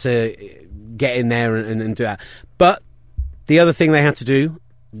Collins had to get in there and do that. But the other thing they had to do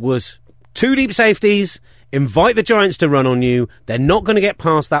was 2 deep safeties, invite the Giants to run on you. They're not going to get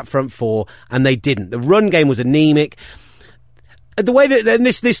past that front four, and they didn't. The run game was anemic. The way that, and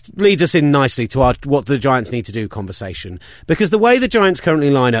this leads us in nicely to our what the Giants need to do conversation, because the way the Giants currently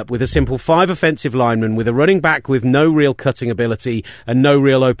line up with a simple 5 offensive linemen with a running back with no real cutting ability and no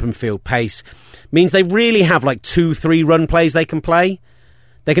real open field pace means they really have like 2-3 run plays they can play.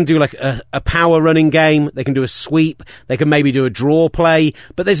 They can do like a power running game. They can do a sweep. They can maybe do a draw play.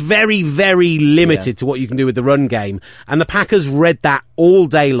 But there's very, very limited to what you can do with the run game. And the Packers read that all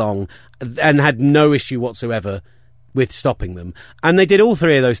day long and had no issue whatsoever with stopping them. And they did all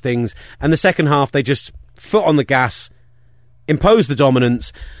 3 of those things. And the second half, they just foot on the gas, imposed the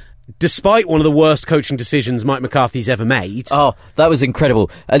dominance, despite one of the worst coaching decisions Mike McCarthy's ever made. Oh, that was incredible.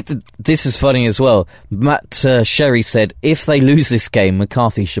 This is funny as well. Matt Sherry said, if they lose this game,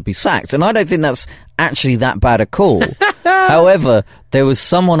 McCarthy should be sacked. And I don't think that's actually that bad a call. However, there was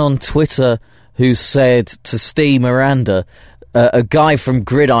someone on Twitter who said to Steve Miranda, a guy from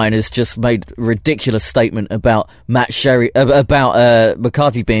Gridiron has just made a ridiculous statement about Matt Sherry, about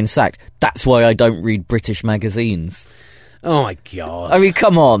McCarthy being sacked. That's why I don't read British magazines. Oh, my God. I mean,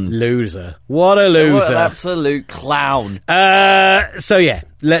 come on. Loser. What a loser. What an absolute clown. So, yeah,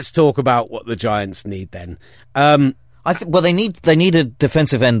 let's talk about what the Giants need then. Well, they need a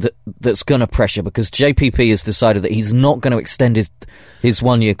defensive end that's going to pressure, because JPP has decided that he's not going to extend his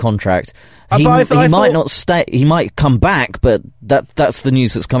 1-year contract. He might not stay. He might come back, but that's the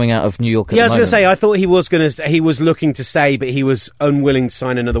news that's coming out of New York. I was going to say, I thought he was looking to stay, but he was unwilling to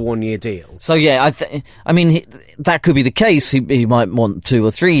sign another 1-year deal. So yeah, I mean that could be the case. He might want 2 or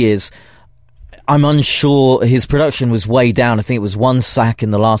 3 years. I'm unsure. His production was way down. I think it was 1 sack in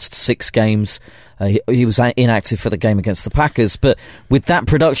the last 6 games. He was inactive for the game against the Packers. But with that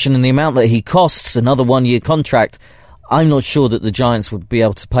production and the amount that he costs, another 1-year contract, I'm not sure that the Giants would be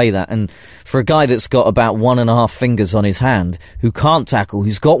able to pay that. And for a guy that's got about 1.5 fingers on his hand, who can't tackle,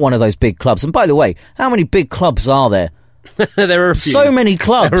 who's got one of those big clubs. And by the way, how many big clubs are there? There are a few. So many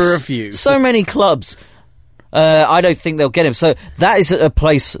clubs. There are a few. So many clubs. I don't think they'll get him. So that is a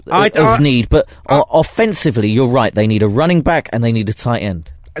place of need. But offensively, you're right. They need a running back and they need a tight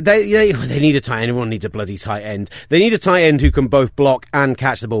end. They need a tight end. Everyone needs a bloody tight end. They need a tight end who can both block and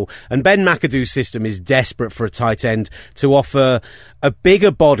catch the ball. And Ben McAdoo's system is desperate for a tight end to offer a bigger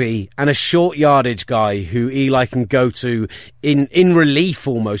body and a short yardage guy who Eli can go to in relief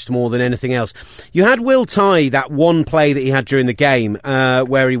almost more than anything else. You had Will Tye, that one play that he had during the game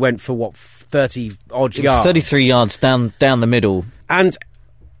where he went for 30-odd yards. 33 yards down the middle. And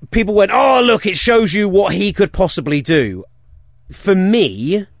people went, oh, look, it shows you what he could possibly do. For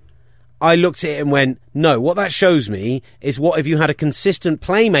me, I looked at it and went, no, what that shows me is what if you had a consistent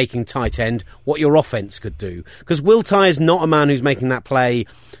playmaking tight end, what your offense could do. Because Will Tye is not a man who's making that play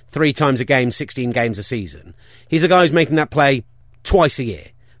 3 times a game, 16 games a season. He's a guy who's making that play twice a year.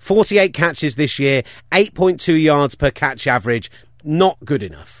 48 catches this year, 8.2 yards per catch average, not good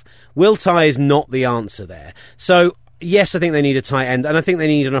enough. Will Tye is not the answer there. So, yes, I think they need a tight end, and I think they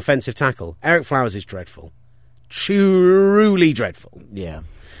need an offensive tackle. Eric Flowers is dreadful. Truly dreadful. Yeah.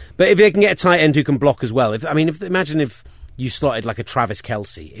 But if they can get a tight end who can block as well, imagine if you slotted like a Travis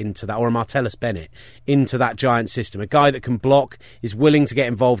Kelce into that, or a Martellus Bennett into that Giant system, a guy that can block, is willing to get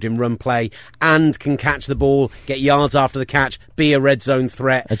involved in run play, and can catch the ball, get yards after the catch, be a red zone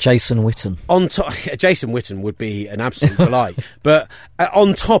threat. A Jason Witten. Jason Witten would be an absolute delight. But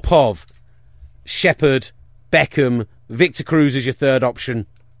on top of Shepard, Beckham, Victor Cruz as your third option,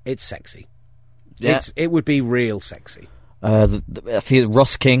 it's sexy. Yeah. It would be real sexy. I think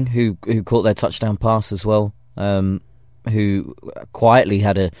Ross King, who caught their touchdown pass as well, who quietly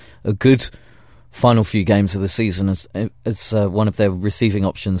had a good final few games of the season as one of their receiving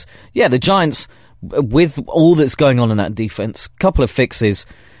options. Yeah, the Giants, with all that's going on in that defense, couple of fixes.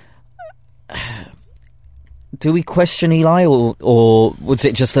 Do we question Eli, or was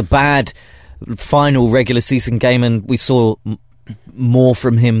it just a bad final regular season game and we saw more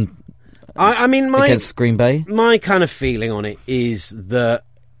from him? I mean, against Green Bay? My kind of feeling on it is that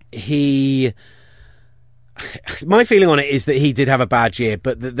he did have a bad year,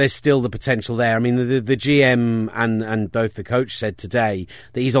 but that there's still the potential there. I mean, the GM and both the coach said today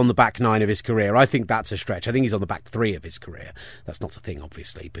that he's on the back 9 of his career. I think that's a stretch. I think he's on the back 3 of his career. That's not a thing,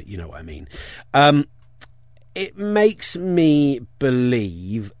 obviously, but you know what I mean. It makes me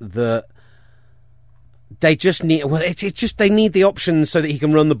believe that they just need, they need the options so that he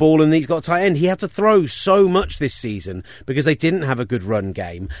can run the ball, and he's got a tight end. He had to throw so much this season because they didn't have a good run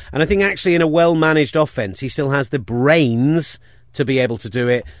game. And I think actually in a well-managed offense, he still has the brains to be able to do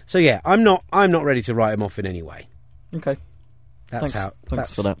it. So yeah, I'm not ready to write him off in any way. Okay. Thanks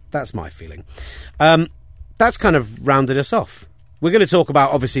for that. That's my feeling. That's kind of rounded us off. We're going to talk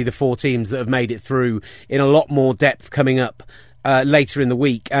about, obviously, the 4 teams that have made it through in a lot more depth coming up later in the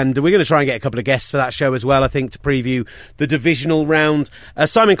week. And we're going to try and get a couple of guests for that show as well, I think, to preview the divisional round.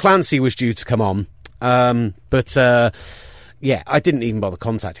 Simon Clancy was due to come on. But I didn't even bother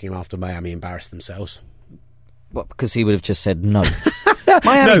contacting him after Miami embarrassed themselves. What, because he would have just said no.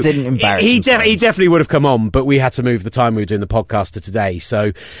 Miami didn't embarrass he themselves. definitely would have come on, but we had to move the time we were doing the podcast to today.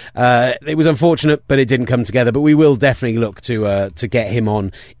 So it was unfortunate, but it didn't come together. But we will definitely look to get him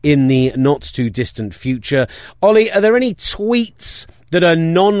on in the not-too-distant future. Ollie, are there any tweets that are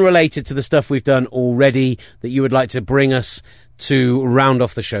non-related to the stuff we've done already that you would like to bring us to round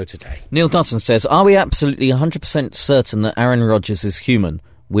off the show today? Neil Dutton says, are we absolutely 100% certain that Aaron Rodgers is human?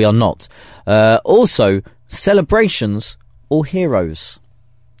 We are not. Also, celebrations or heroes?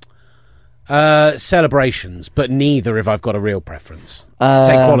 Celebrations, but neither if I've got a real preference.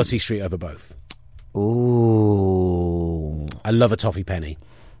 Take Quality Street over both. Ooh. I love a toffee penny.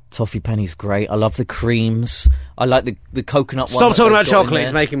 Toffee penny's great. I love the creams. I like the coconut one. Stop talking about chocolate.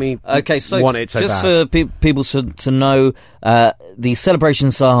 It's making me want it so bad. Just for people to know, the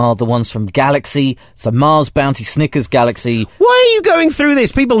celebrations are the ones from Galaxy. So Mars, Bounty, Snickers, Galaxy. Why are you going through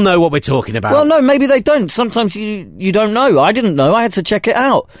this? People know what we're talking about. Well, no, maybe they don't. Sometimes you don't know. I didn't know. I had to check it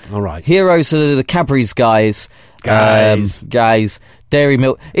out. All right. Heroes are the Cadbury's guys. Guys. Dairy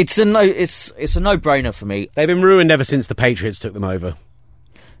Milk. It's a no-brainer for me. They've been ruined ever since the Patriots took them over.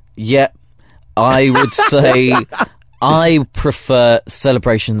 Yeah, I would say I prefer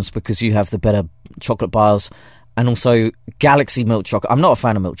celebrations because you have the better chocolate bars, and also Galaxy milk chocolate. I'm not a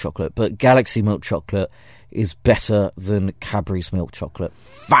fan of milk chocolate, but Galaxy milk chocolate is better than Cadbury's milk chocolate.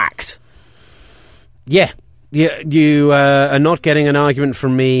 Fact. Yeah. You are not getting an argument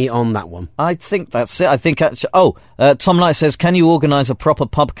from me on that one. I think that's it. I think actually. Tom Knight says, "Can you organise a proper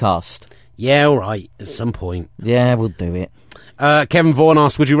pubcast?" Yeah, all right. At some point. Yeah, we'll do it. Kevin Vaughan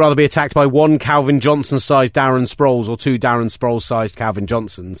asked, would you rather be attacked by 1 Calvin Johnson-sized Darren Sproles or 2 Darren Sproles-sized Calvin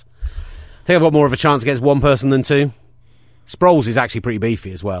Johnsons? I think I've got more of a chance against one person than 2. Sproles is actually pretty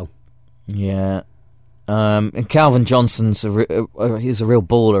beefy as well. Yeah. And Calvin Johnson's he's a real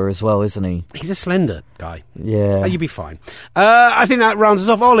baller as well, isn't he? He's a slender guy. Yeah. You'd be fine. I think that rounds us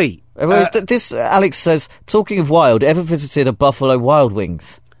off. Ollie. This Alex says, talking of wild, ever visited a Buffalo Wild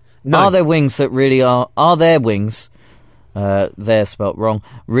Wings? No. Are there wings that really are there wings? They're spelt wrong.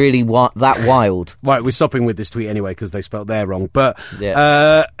 Really, that wild? Right, we're stopping with this tweet anyway because they spelt there wrong. But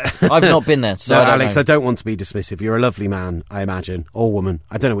yeah. I've not been there. So no, Alex, I don't want to be dismissive. You're a lovely man, I imagine, or woman.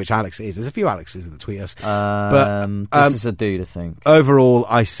 I don't know which Alex it is. There's a few Alexes that tweet us. But this is a dude, I think. Overall,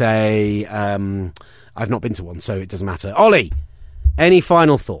 I say I've not been to one, so it doesn't matter. Ollie, any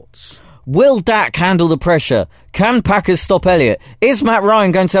final thoughts? Will Dak handle the pressure? Can Packers stop Elliott? Is Matt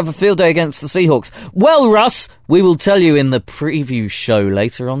Ryan going to have a field day against the Seahawks? Well, Russ, we will tell you in the preview show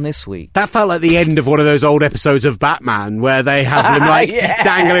later on this week. That felt like the end of one of those old episodes of Batman where they have him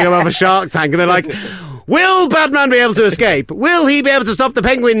dangling above a shark tank and they're like, will Batman be able to escape? Will he be able to stop the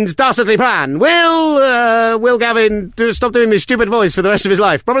Penguins' dastardly plan? Will Gavin stop doing this stupid voice for the rest of his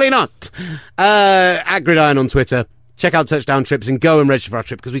life? Probably not. At Gridiron on Twitter. Check out Touchdown Trips and go and register for our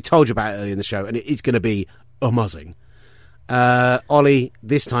trip because we told you about it earlier in the show and it's going to be amazing. Ollie,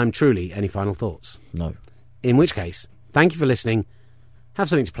 this time truly, any final thoughts? No. In which case, thank you for listening. Have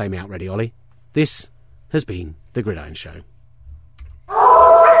something to play me out ready, Ollie. This has been The Gridiron Show.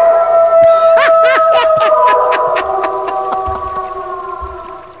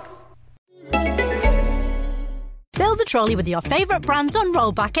 Fill the trolley with your favourite brands on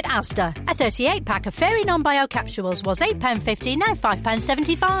rollback at Asda. A 38-pack of Fairy Non-Bio capsules was £8.50, now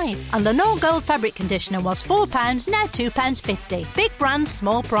 £5.75. And Lenore Gold Fabric Conditioner was £4, now £2.50. Big brands,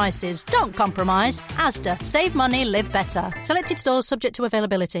 small prices. Don't compromise. Asda. Save money, live better. Selected stores subject to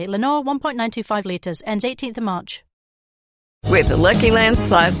availability. Lenore 1.925 litres. Ends 18th of March. With the Lucky Land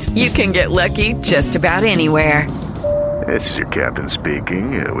Slots, you can get lucky just about anywhere. This is your captain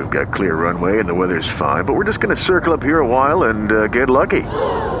speaking. We've got clear runway and the weather's fine, but we're just going to circle up here a while and get lucky.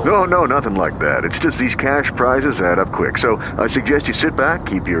 No, nothing like that. It's just these cash prizes add up quick. So I suggest you sit back,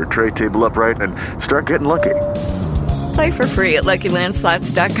 keep your tray table upright, and start getting lucky. Play for free at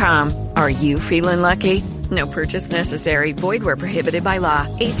LuckyLandSlots.com. Are you feeling lucky? No purchase necessary. Void where prohibited by law.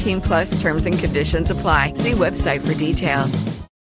 18+ terms and conditions apply. See website for details.